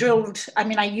drilled, I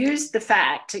mean, I used the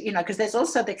fact, you know, because there's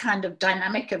also the kind of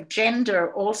dynamic of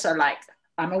gender also, like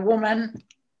I'm a woman,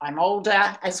 I'm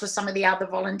older, as with some of the other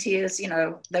volunteers, you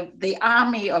know, the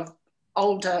army of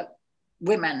older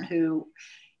women who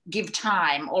give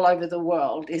time all over the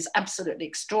world is absolutely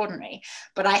extraordinary.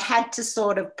 But I had to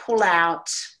sort of pull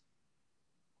out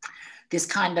this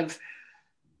kind of,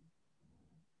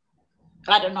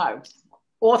 I don't know,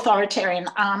 authoritarian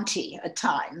auntie at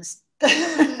times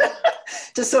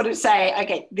to sort of say,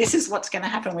 okay, this is what's going to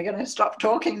happen. We're going to stop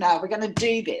talking now. We're going to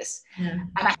do this. And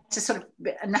I had to sort of,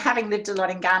 and having lived a lot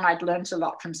in Ghana, I'd learned a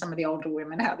lot from some of the older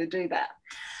women how to do that.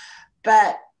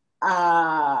 But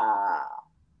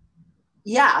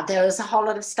yeah, there was a whole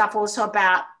lot of stuff also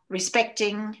about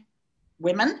respecting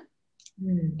women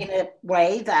in a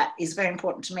way that is very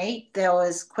important to me. There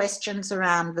was questions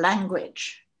around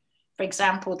language. For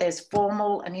example, there's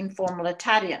formal and informal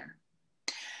Italian.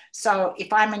 So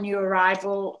if I'm a new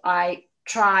arrival, I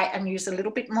try and use a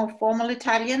little bit more formal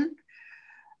Italian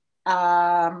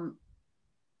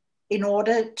in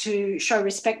order to show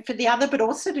respect for the other, but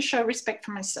also to show respect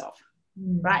for myself.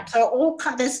 Right, so all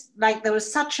there's like there was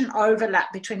such an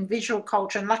overlap between visual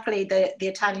culture, and luckily the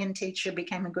Italian teacher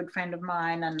became a good friend of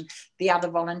mine and the other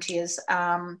volunteers.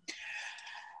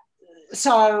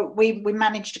 So we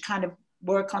managed to kind of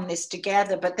work on this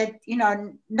together, but that, you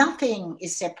know, nothing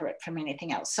is separate from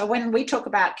anything else. So when we talk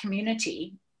about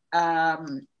community,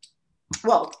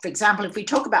 well, for example, if we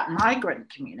talk about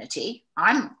migrant community,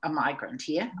 I'm a migrant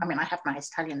here. I mean, I have my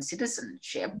Italian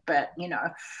citizenship, but you know,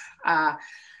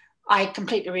 I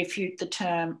completely refute the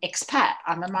term expat.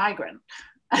 I'm a migrant.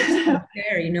 It's not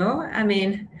fair, you know? I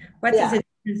mean, what is the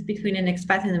difference between an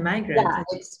expat and a migrant? Yeah,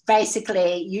 it's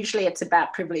basically, usually it's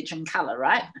about privilege and color,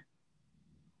 right?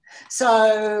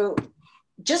 So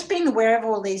just being aware of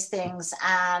all these things,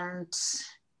 and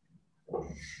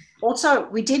also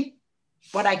we did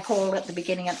what I call at the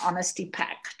beginning an honesty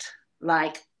pact.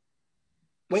 Like,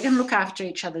 we're going to look after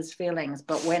each other's feelings,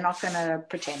 but we're not going to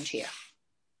pretend here.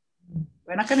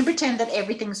 We're not going to pretend that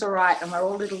everything's all right and we're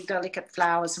all little delicate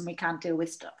flowers and we can't deal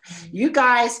with stuff. You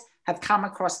guys have come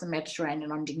across the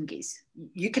Mediterranean on dinghies.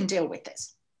 You can deal with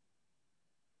this,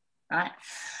 right?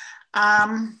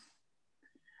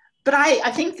 But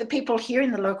I think the people here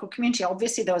in the local community,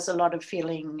 obviously there was a lot of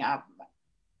feeling,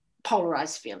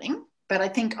 polarized feeling, but I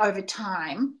think over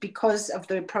time, because of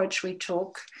the approach we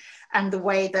took and the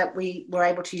way that we were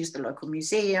able to use the local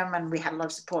museum and we had a lot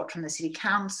of support from the city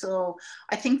council,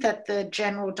 I think that the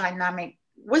general dynamic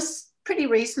was pretty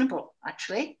reasonable,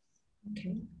 actually.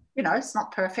 Okay. You know, it's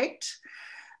not perfect.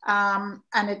 And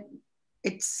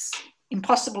it's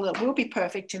impossible it will be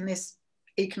perfect in this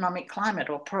economic climate,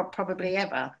 or probably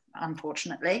ever,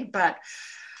 unfortunately. But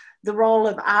the role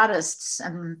of artists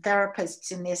and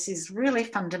therapists in this is really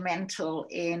fundamental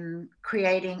in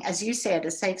creating, as you said, a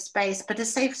safe space, but a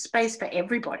safe space for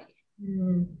everybody.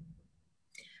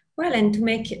 Well, and to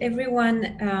make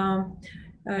everyone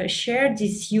share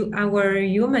our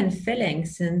human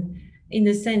feelings, and in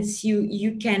a sense,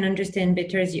 you can understand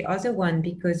better the other one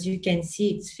because you can see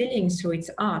its feelings through its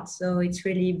art. So it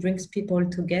really brings people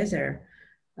together,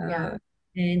 and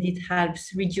it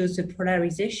helps reduce the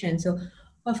polarization. So,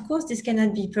 of course, this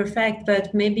cannot be perfect,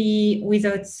 but maybe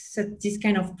without this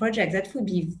kind of project, that would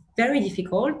be very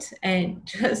difficult. And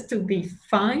just to be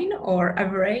fine or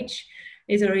average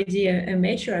is already a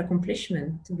major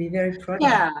accomplishment to be very proud of.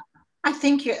 Yeah, I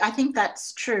think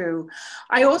that's true.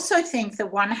 I also think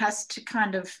that one has to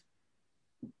kind of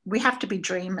we have to be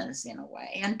dreamers in a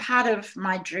way. And part of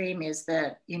my dream is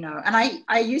that, you know, and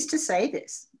I used to say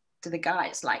this to the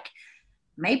guys, like,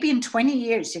 maybe in 20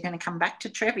 years, you're going to come back to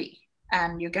Trevi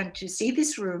and you're going to see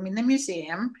this room in the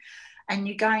museum and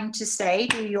you're going to say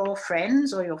to your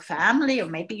friends or your family or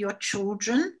maybe your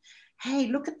children, hey,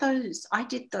 look at those. I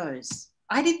did those.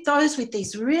 I did those with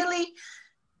these really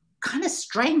kind of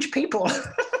strange people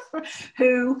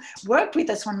who worked with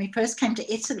us when we first came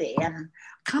to Italy. And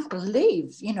I can't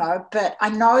believe, you know, but I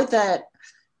know that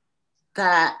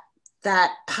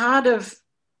part of,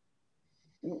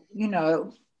 you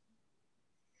know,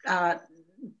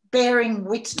 bearing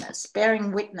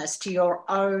witness to your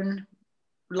own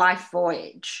life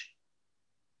voyage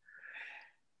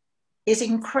is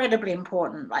incredibly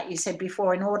important, like you said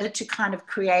before, in order to kind of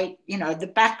create, you know, the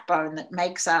backbone that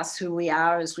makes us who we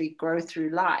are as we grow through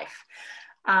life.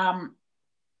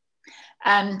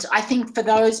 And I think for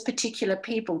those particular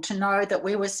people to know that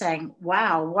we were saying,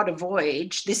 wow, what a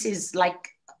voyage. This is like,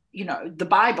 you know, the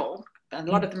Bible. A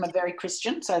lot of them are very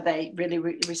Christian, so they really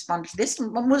respond to this.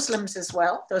 Muslims as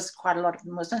well. There's quite a lot of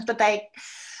Muslims, but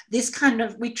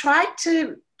we tried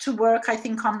to work, I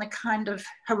think, on the kind of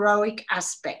heroic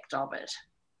aspect of it.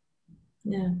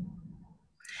 Yeah.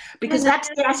 Because that's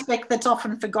the aspect that's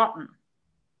often forgotten.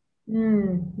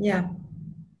 Yeah.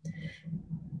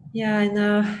 Yeah, and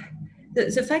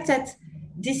the fact that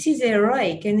this is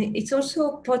heroic, and it's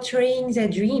also portraying their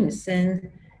dreams,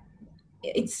 and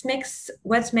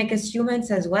what makes us humans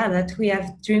as well, that we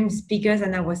have dreams bigger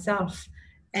than ourselves.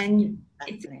 And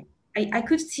I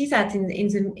could see that in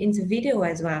the video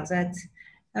as well, that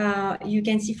you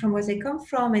can see from where they come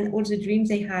from and all the dreams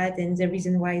they had and the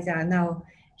reason why they are now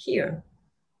here.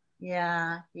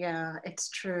 Yeah, it's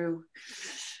true.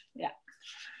 Yeah.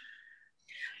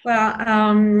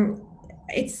 Well,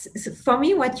 it's, for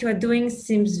me, what you are doing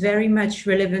seems very much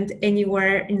relevant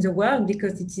anywhere in the world,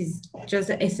 because it is just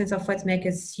the essence of what makes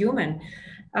us human.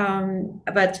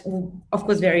 But of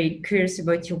course, very curious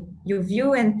about your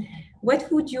view. And what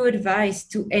would you advise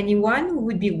to anyone who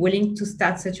would be willing to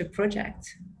start such a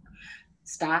project?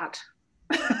 Start.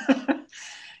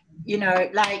 You know,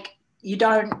 like, you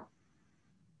don't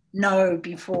know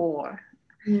before.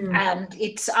 And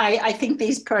I think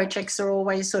these projects are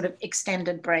always sort of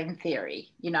extended brain theory,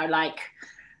 you know, like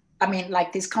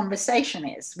this conversation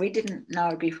is. We didn't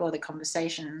know before the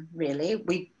conversation, really.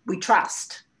 We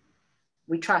trust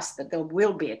that there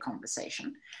will be a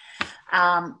conversation,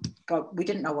 but we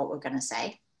didn't know what we're going to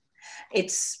say.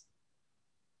 It's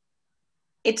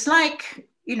like,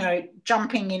 you know,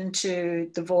 jumping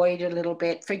into the void a little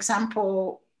bit. For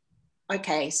example,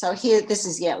 okay, so here, this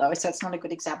is yellow, so it's not a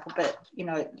good example, but, you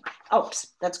know, oops,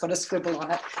 that's got a scribble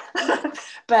on it.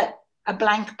 But a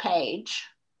blank page,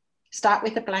 start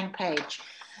with a blank page.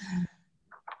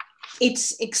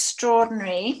 It's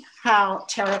extraordinary how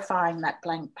terrifying that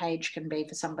blank page can be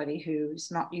for somebody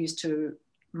who's not used to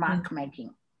mark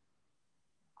making.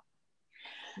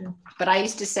 But I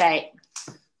used to say,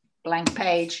 blank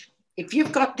page, if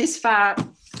you've got this far,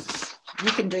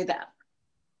 you can do that.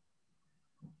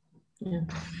 Yeah.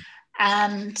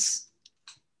 And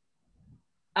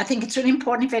I think it's really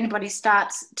important, if anybody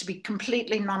starts, to be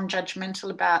completely non-judgmental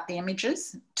about the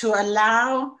images, to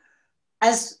allow,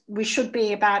 as we should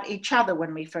be about each other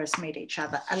when we first meet each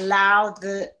other, allow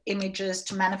the images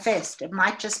to manifest. It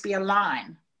might just be a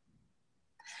line.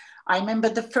 I remember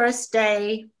the first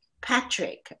day,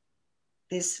 Patrick,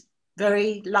 this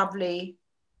very lovely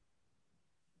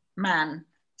man,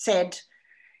 said,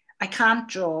 I can't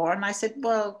draw. And I said,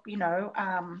 well, you know,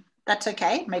 that's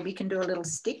okay. Maybe you can do a little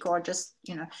stick or just,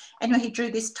 you know. Anyway, he drew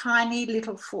this tiny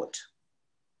little foot.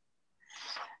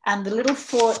 And the little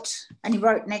foot, and he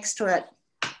wrote next to it,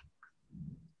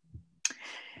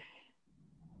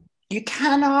 you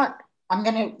cannot, I'm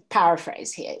going to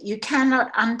paraphrase here, you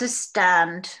cannot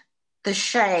understand the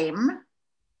shame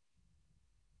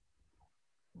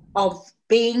of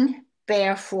being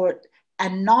barefoot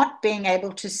and not being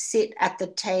able to sit at the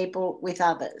table with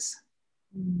others.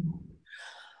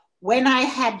 When I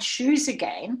had shoes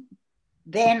again,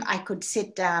 then I could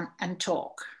sit down and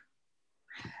talk.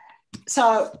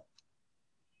 So,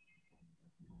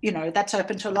 you know, that's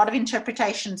open to a lot of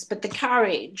interpretations, but the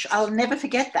courage, I'll never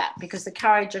forget that, because the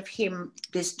courage of him,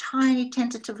 this tiny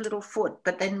tentative little foot,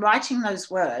 but then writing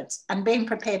those words and being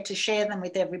prepared to share them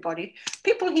with everybody,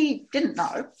 people he didn't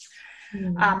know,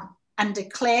 and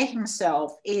declare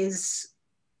himself, is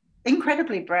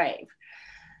incredibly brave.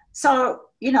 So,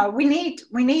 you know, we need,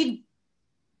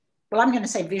 well, I'm going to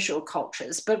say visual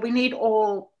cultures, but we need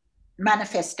all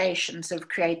manifestations of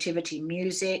creativity,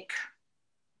 music,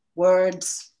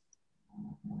 words,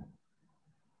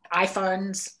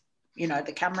 iPhones, you know,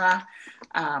 the camera,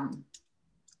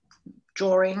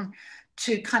 drawing,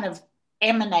 to kind of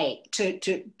emanate,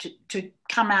 to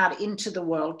come out into the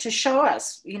world, to show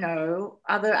us, you know,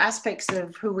 other aspects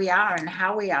of who we are and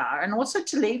how we are, and also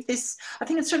to leave this. I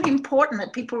think it's really important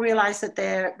that people realize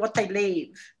that what they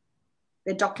leave,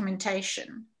 their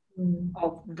documentation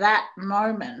of that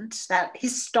moment, that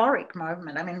historic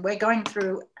moment. I mean, we're going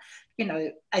through, you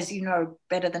know, as you know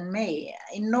better than me,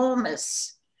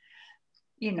 enormous,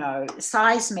 you know,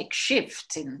 seismic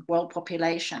shift in world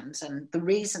populations and the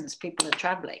reasons people are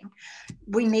traveling.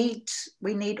 We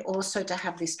need also to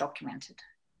have this documented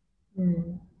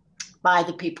by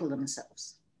the people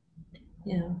themselves.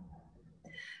 Yeah.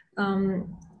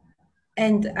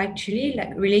 And actually,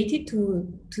 like, related to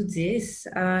this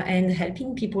and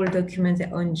helping people document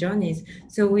their own journeys.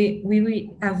 So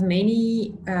we have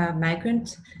many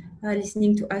migrants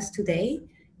listening to us today.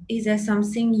 Is there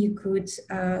something you could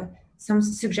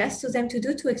suggest to them to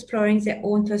do to exploring their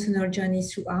own personal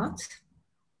journeys through art?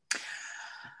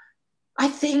 I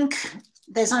think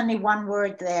there's only one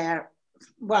word there.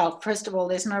 Well, first of all,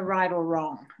 there's no right or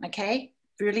wrong, okay?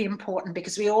 Really important,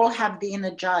 because we all have the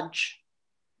inner judge.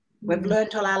 We've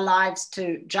learned all our lives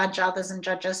to judge others and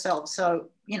judge ourselves. So,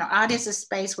 you know, art is a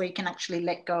space where you can actually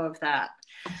let go of that.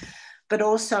 But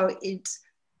also it's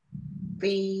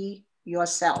be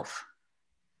yourself.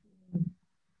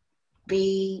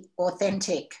 Be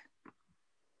authentic.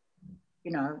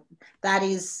 You know, that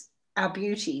is our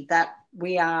beauty, that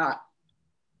we are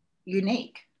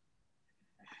unique.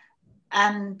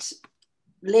 And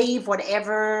leave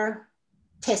whatever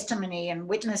testimony and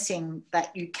witnessing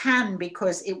that you can,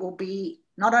 because it will be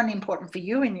not only important for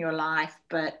you in your life,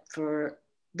 but for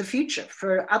the future,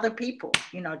 for other people,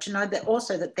 you know, to know that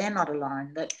also that they're not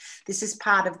alone, that this is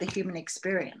part of the human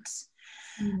experience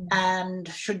and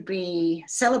should be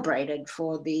celebrated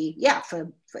for the,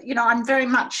 for, you know, I'm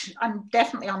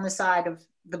definitely on the side of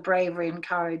the bravery and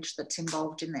courage that's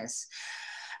involved in this.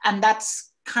 And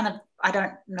that's kind of, I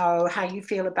don't know how you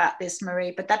feel about this,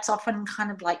 Marie, but that's often kind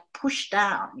of like pushed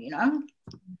down, you know?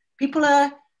 People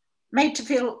are made to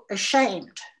feel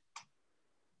ashamed.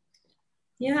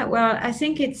 Yeah, well, I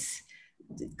think it's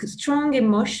strong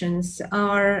emotions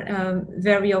are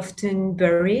very often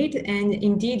buried. And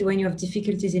indeed, when you have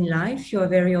difficulties in life, you are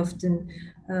very often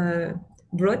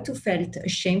brought to feel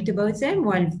ashamed about them,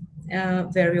 while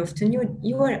very often you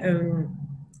are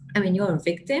you're a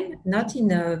victim, not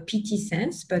in a pity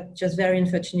sense, but just very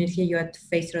unfortunately, you had to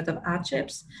face a lot of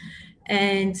hardships.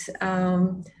 And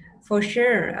for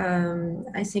sure,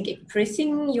 I think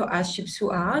expressing your hardships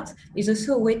through art is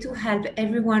also a way to help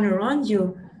everyone around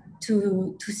you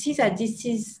to see that this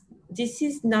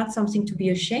is not something to be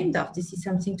ashamed of. This is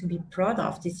something to be proud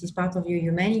of. This is part of your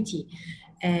humanity.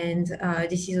 And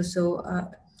this is also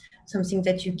something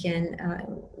that you can,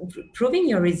 proving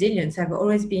your resilience. I've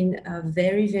always been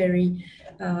very, very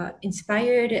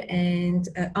inspired and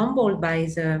humbled by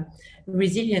the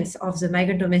resilience of the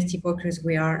migrant domestic workers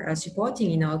we are supporting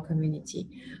in our community.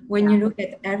 When you look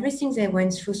at everything they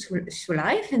went through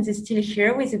life, and they're still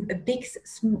here with a big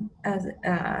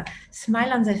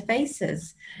smile on their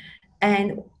faces.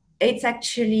 And it's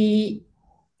actually,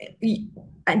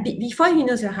 before you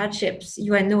know the hardships,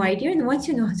 you had no idea. And once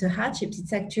you know the hardships,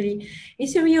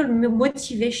 it's a real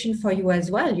motivation for you as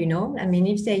well, you know? I mean,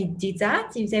 if they did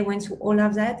that, if they went through all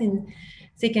of that and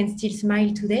they can still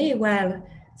smile today, well,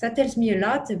 that tells me a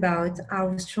lot about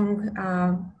how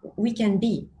strong we can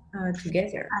be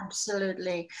together.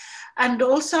 Absolutely. And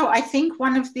also, I think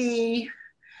one of the,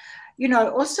 you know,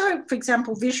 also, for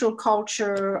example, visual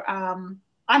culture, I'm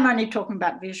only talking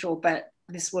about visual, but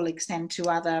this will extend to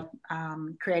other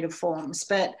creative forms.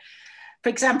 But for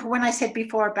example, when I said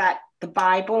before about the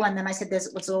Bible, and then I said there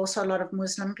was also a lot of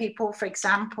Muslim people, for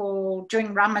example,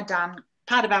 during Ramadan,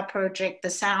 part of our project, the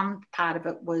sound part of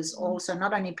it was also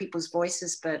not only people's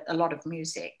voices, but a lot of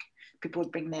music. People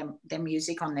would bring their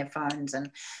music on their phones.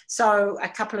 And so a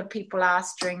couple of people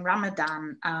asked during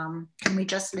Ramadan, can we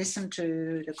just listen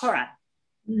to the Quran?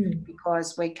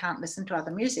 Because we can't listen to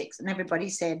other musics. And everybody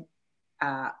said,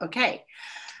 okay.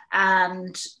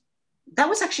 And that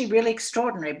was actually really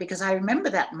extraordinary, because I remember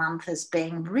that month as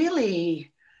being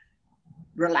really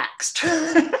relaxed.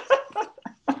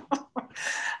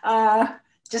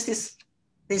 Just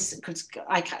this, because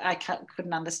I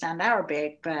couldn't understand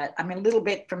Arabic, but I mean, a little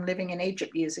bit from living in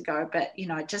Egypt years ago, but, you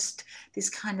know, just this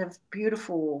kind of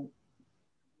beautiful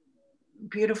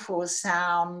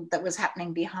sound that was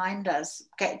happening behind us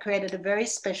created a very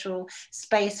special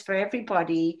space for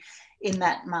everybody in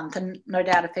that month, and no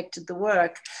doubt affected the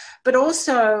work. But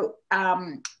also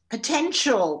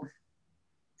potential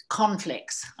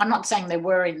conflicts. I'm not saying they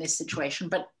were in this situation,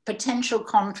 but potential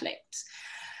conflicts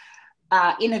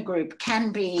in a group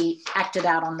can be acted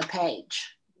out on the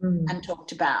page and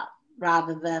talked about,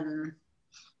 rather than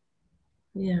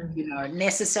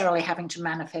necessarily having to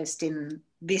manifest in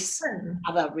this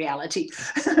other reality.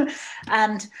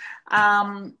 And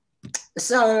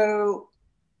so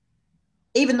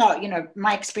even though,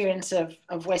 my experience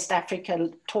of West Africa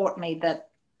taught me that,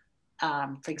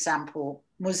 for example,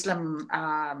 Muslim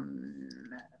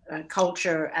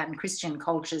culture and Christian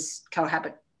cultures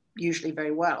cohabit usually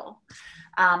very well.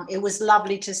 It was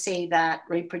lovely to see that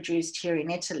reproduced here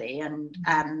in Italy,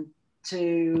 and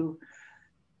to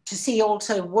see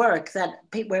also work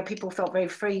where people felt very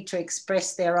free to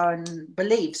express their own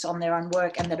beliefs on their own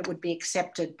work, and that it would be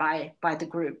accepted by the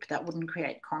group, that wouldn't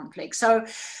create conflict. So,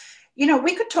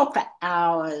 we could talk for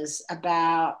hours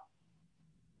about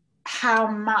how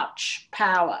much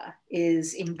power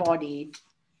is embodied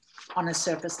on a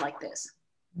surface like this.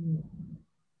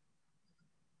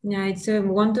 Yeah, it's a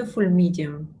wonderful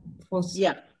medium for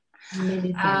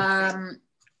many things.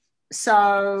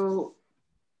 So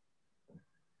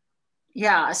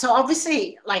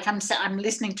obviously, like I'm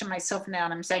listening to myself now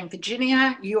and I'm saying,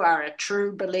 Virginia, you are a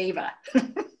true believer.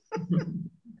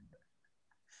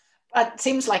 But it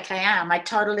seems like I am. I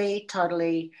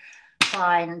totally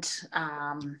find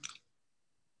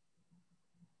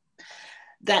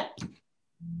that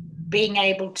being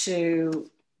able to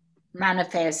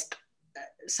manifest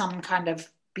some kind of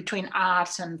between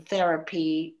art and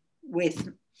therapy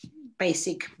with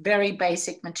very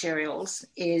basic materials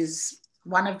is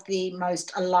one of the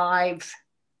most alive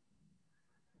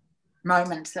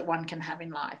moments that one can have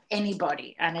in life,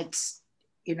 anybody. And it's,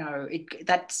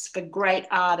 that's for great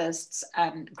artists,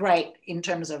 and great in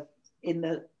terms of in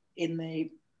the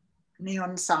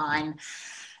neon sign,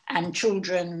 and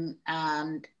children,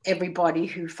 and everybody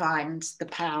who finds the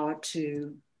power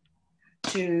to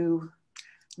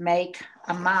make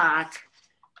a mark,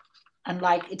 and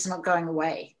it's not going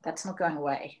away. That's not going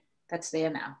away. That's there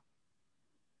now.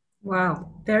 Wow,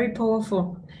 very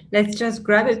powerful. Let's just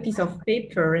grab a piece of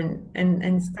paper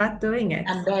and start doing it.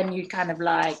 And then you kind of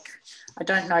I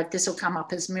don't know if this will come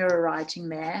up as mirror writing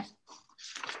there.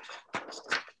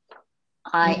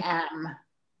 I am.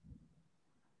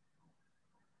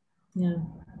 Yeah.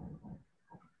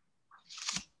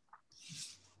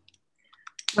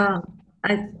 Wow.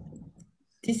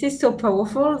 This is so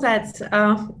powerful that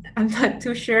I'm not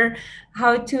too sure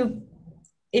how to.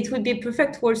 It would be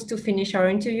perfect words to finish our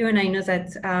interview, and I know that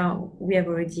we have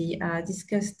already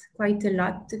discussed quite a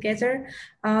lot together.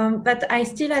 But I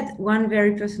still had one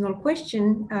very personal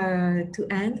question to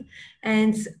end.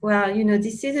 And well,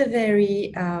 this is a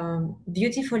very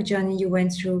beautiful journey you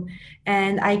went through,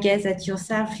 and I guess that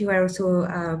yourself, you are also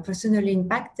personally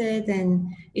impacted,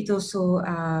 and it also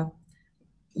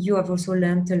you have also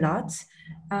learned a lot.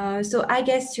 So I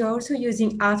guess you're also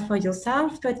using art for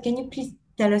yourself, but can you please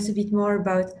tell us a bit more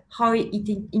about how it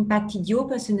impacted you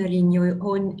personally in your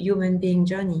own human being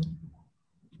journey?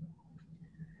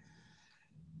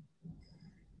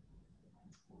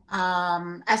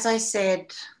 As I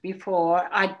said before,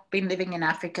 I'd been living in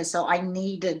Africa, so I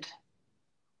needed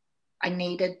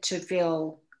to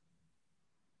feel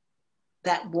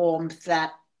that warmth,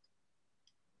 that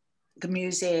the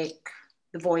music,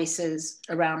 the voices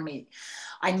around me.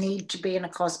 I need to be in a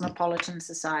cosmopolitan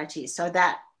society, so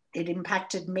that it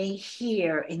impacted me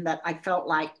here in that I felt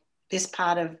like this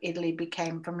part of Italy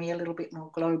became for me a little bit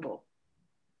more global.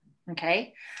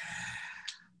 Okay.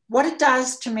 What it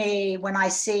does to me when I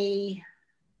see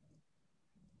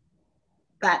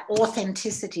that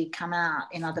authenticity come out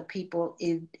in other people,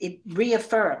 it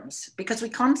reaffirms, because we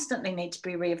constantly need to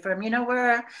be reaffirmed.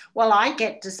 I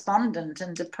get despondent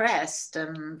and depressed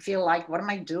and feel like, what am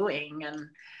I doing? And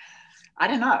I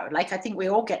don't know, I think we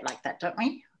all get like that, don't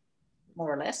we?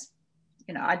 More or less.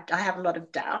 I have a lot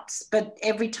of doubts, but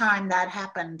every time that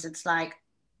happens, it's like,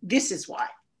 this is why.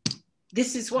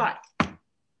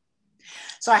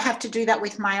 So I have to do that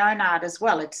with my own art as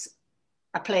well. It's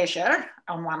a pleasure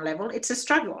on one level. It's a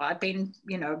struggle. I've been,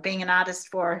 being an artist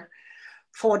for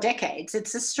 4 decades.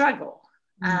 It's a struggle.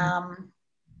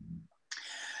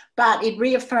 But it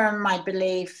reaffirmed my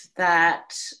belief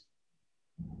that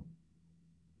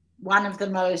one of the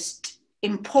most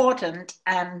important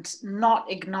and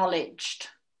not acknowledged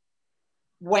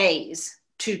ways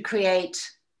to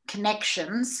create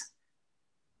connections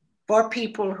for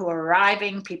people who are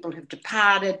arriving, people who've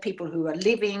departed, people who are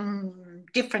living,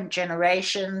 different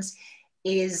generations,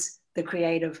 is the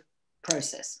creative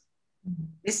process.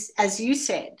 This, as you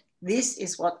said, this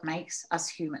is what makes us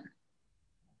human.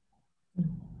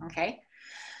 Okay?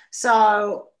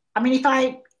 So I mean, if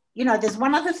I, you know, there's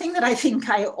one other thing that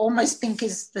I almost think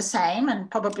is the same,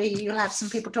 and probably you'll have some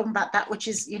people talking about that, which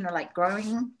is, you know, like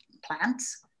growing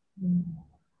plants.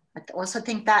 I also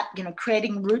think that, you know,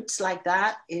 creating roots like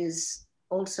that is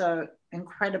also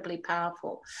incredibly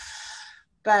powerful.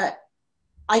 But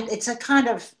it's a kind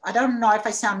of, I don't know if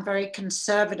I sound very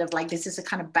conservative, like this is a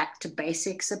kind of back to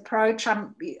basics approach.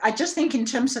 I just think in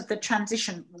terms of the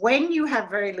transition, when you have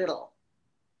very little,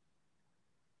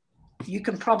 you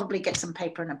can probably get some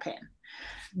paper and a pen,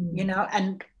 you know,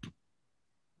 and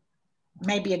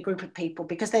maybe a group of people,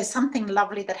 because there's something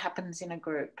lovely that happens in a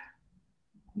group.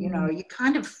 You know, you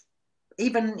kind of,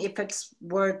 even if it's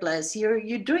wordless, you're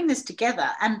doing this together.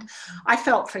 And I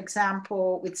felt, for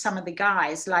example, with some of the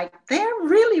guys, like their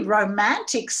really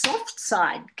romantic soft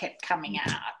side kept coming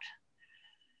out.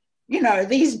 You know,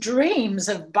 these dreams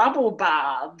of bubble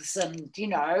baths and, you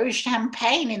know,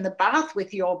 champagne in the bath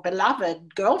with your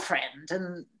beloved girlfriend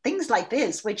and things like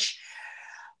this, which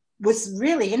was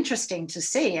really interesting to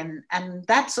see. And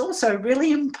that's also a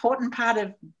really important part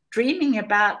of dreaming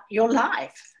about your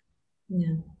life.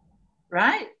 Yeah.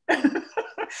 Right?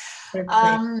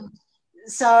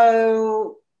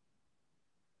 So,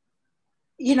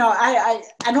 you know, I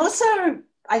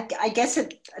guess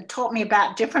it taught me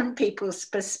about different people's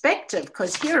perspective,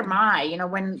 because here am I, you know,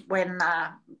 when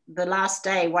the last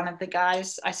day, one of the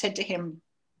guys, I said to him,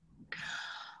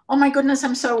 oh my goodness,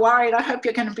 I'm so worried. I hope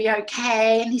you're going to be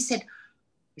okay. And he said,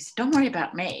 don't worry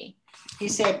about me. He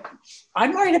said,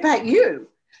 I'm worried about you.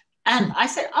 And I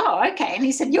said, oh, okay. And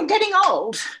he said, you're getting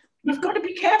old. You've got to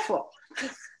be careful.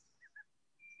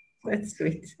 That's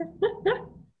sweet.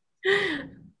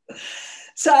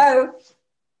 So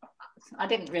I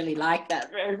didn't really like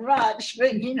that very much,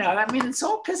 but, you know, I mean, it's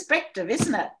all perspective,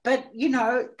 isn't it? But, you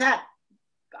know,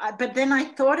 but then I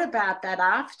thought about that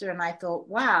after, and I thought,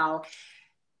 wow,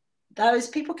 those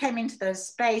people came into those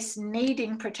space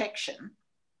needing protection.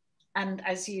 And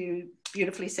as you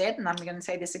beautifully said, and I'm going to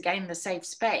say this again, the safe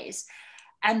space.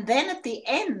 And then at the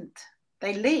end,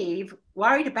 they leave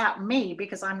worried about me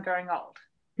because I'm growing old.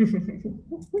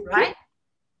 Right?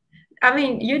 I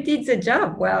mean, you did the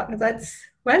job. Well, that's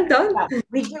well done.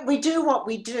 Yeah, we do what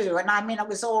we do. And I mean, it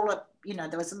was all, you know,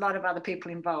 there was a lot of other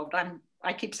people involved.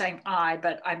 I keep saying I,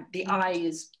 but the I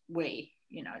is we,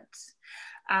 you know. It's,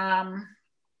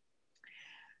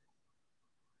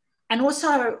 and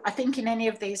also, I think in any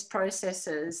of these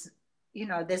processes, you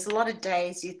know, there's a lot of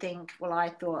days you think, well, I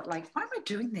thought, like, why am I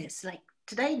doing this? Like,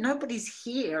 today, nobody's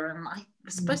here, and I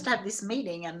was supposed to have this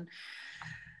meeting, and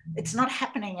it's not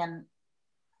happening. And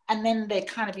then they're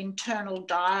kind of internal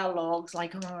dialogues,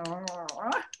 like,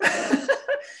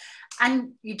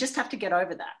 and you just have to get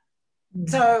over that.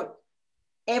 So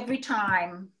every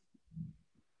time,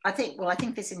 I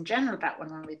think this in general about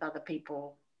when we're with other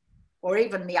people, or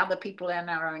even the other people in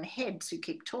our own heads who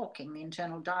keep talking, the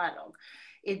internal dialogue,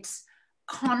 it's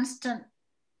constant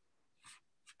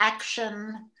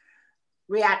action,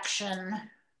 reaction,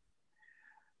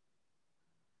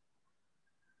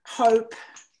 hope,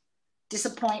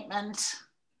 disappointment,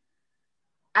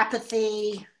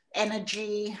 apathy,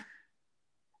 energy.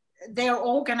 They're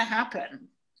all going to happen.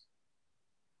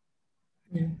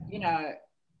 You know,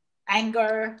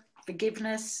 anger,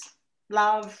 forgiveness,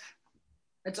 love,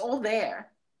 it's all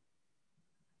there.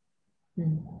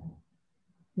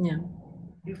 Yeah.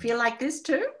 You feel like this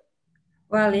too?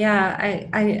 Well, yeah,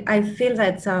 I feel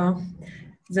that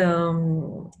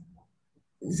the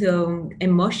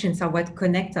emotions are what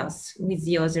connect us with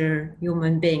the other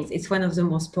human beings. It's one of the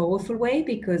most powerful way,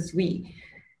 because we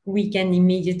can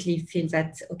immediately feel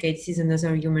that, okay, this is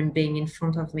another human being in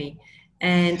front of me.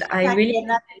 And I really... And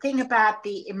that thing about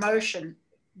the emotion,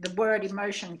 the word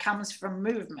emotion comes from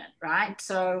movement, right?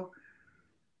 So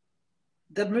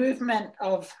the movement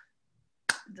of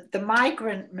the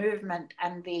migrant movement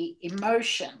and the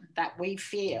emotion that we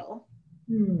feel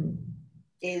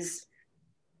is,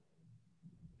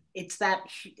 it's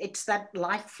that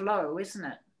life flow, isn't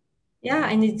it? Yeah,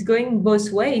 and it's going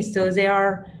both ways. So they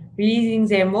are releasing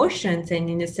their emotions, and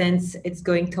in a sense, it's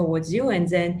going towards you, and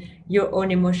then your own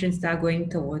emotions are going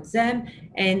towards them.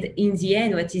 And in the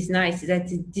end, what is nice is that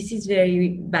this is very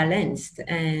balanced,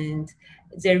 and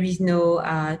there is no,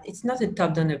 it's not a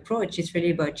top-down approach. It's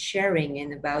really about sharing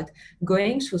and about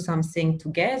going through something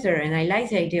together. And I like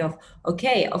the idea of,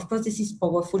 okay, of course, this is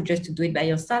powerful just to do it by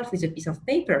yourself with a piece of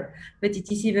paper, but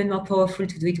it is even more powerful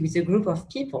to do it with a group of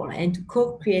people and to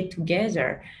co-create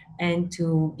together and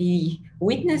to be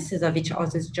witnesses of each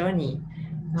other's journey.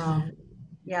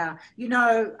 Yeah, you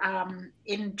know,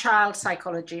 in child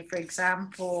psychology, for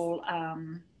example,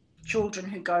 children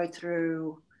who go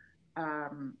through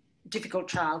difficult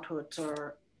childhoods,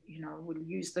 or, will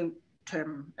use the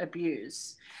term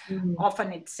abuse. Mm.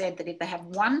 Often it's said that if they have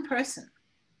one person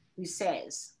who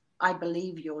says, I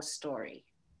believe your story,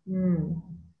 Mm.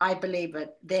 I believe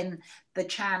it, then the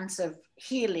chance of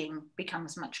healing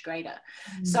becomes much greater.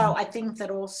 Mm. So I think that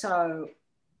also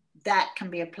that can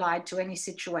be applied to any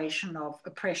situation of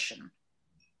oppression.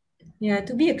 Yeah,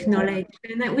 to be acknowledged.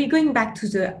 And we're going back to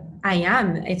the I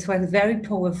am. It was very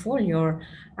powerful, your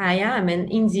I am.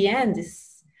 And in the end,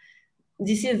 this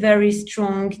is a very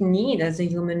strong need as a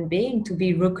human being to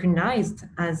be recognized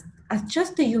as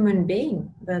just a human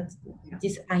being. But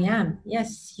this I am,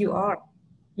 yes, you are,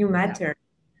 you matter.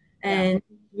 And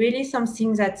really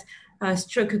something that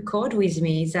struck a chord with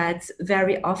me is that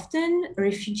very often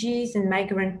refugees and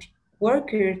migrant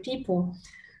worker people,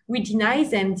 we deny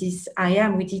them this I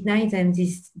am, we deny them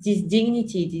this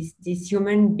dignity, this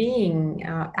human being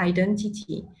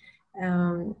identity.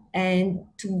 And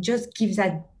to just give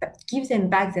them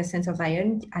back their sense of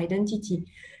identity,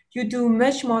 you do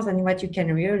much more than what you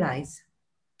can realize.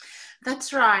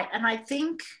 That's right. And I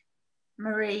think,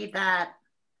 Marie, that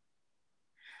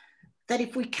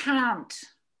if we can't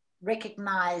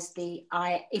recognize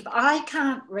if I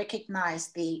can't recognize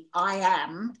the I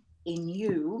am in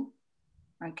you,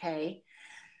 okay,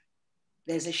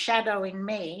 there's a shadow in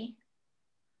me,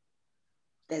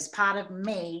 there's part of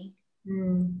me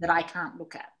that I can't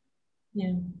look at.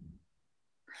 Yeah.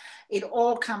 It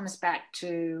all comes back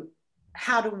to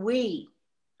how do we,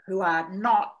 who are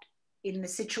not in the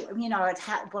situation,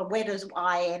 well, where does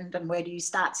I end and where do you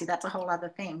start? See, that's a whole other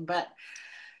thing. But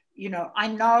I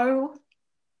know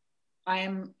I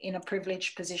am in a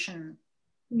privileged position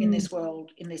in this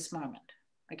world, in this moment.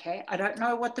 Okay. I don't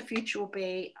know what the future will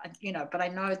be, but I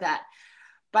know that.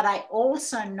 But I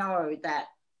also know that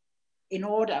in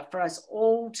order for us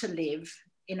all to live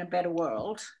in a better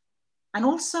world, and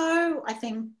also I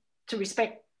think to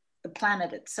respect the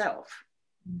planet itself,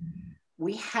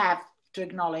 we have to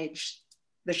acknowledge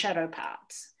the shadow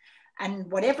parts.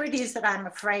 And whatever it is that I'm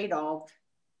afraid of,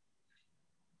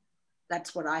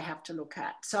 that's what I have to look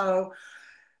at. So,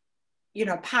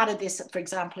 part of this, for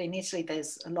example, in Italy,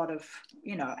 there's a lot of,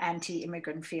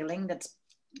 anti-immigrant feeling that's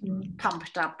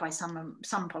pumped up by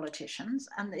some politicians.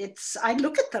 And I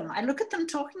look at them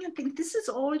talking and think, this is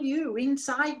all you,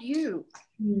 inside you.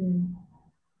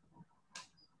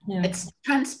 Yeah. It's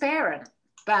transparent,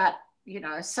 but,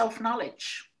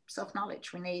 self-knowledge,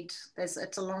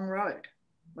 it's a long road.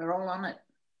 We're all on it.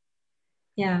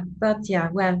 Yeah, but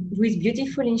well, with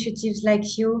beautiful initiatives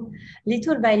like you,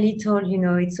 little by little,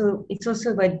 it's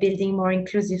also about building more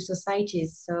inclusive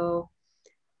societies. So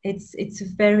it's a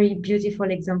very beautiful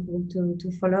example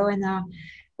to follow. And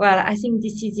well, I think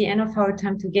this is the end of our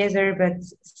time together, but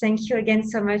thank you again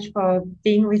so much for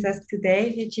being with us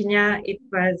today, Virginia. It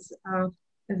was a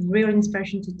real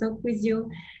inspiration to talk with you.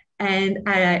 And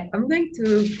I'm going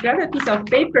to grab a piece of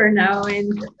paper now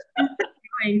and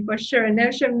for sure. And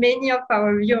I'm sure many of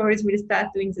our viewers will start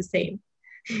doing the same.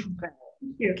 Great.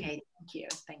 Okay, thank you.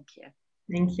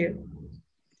 Thank you.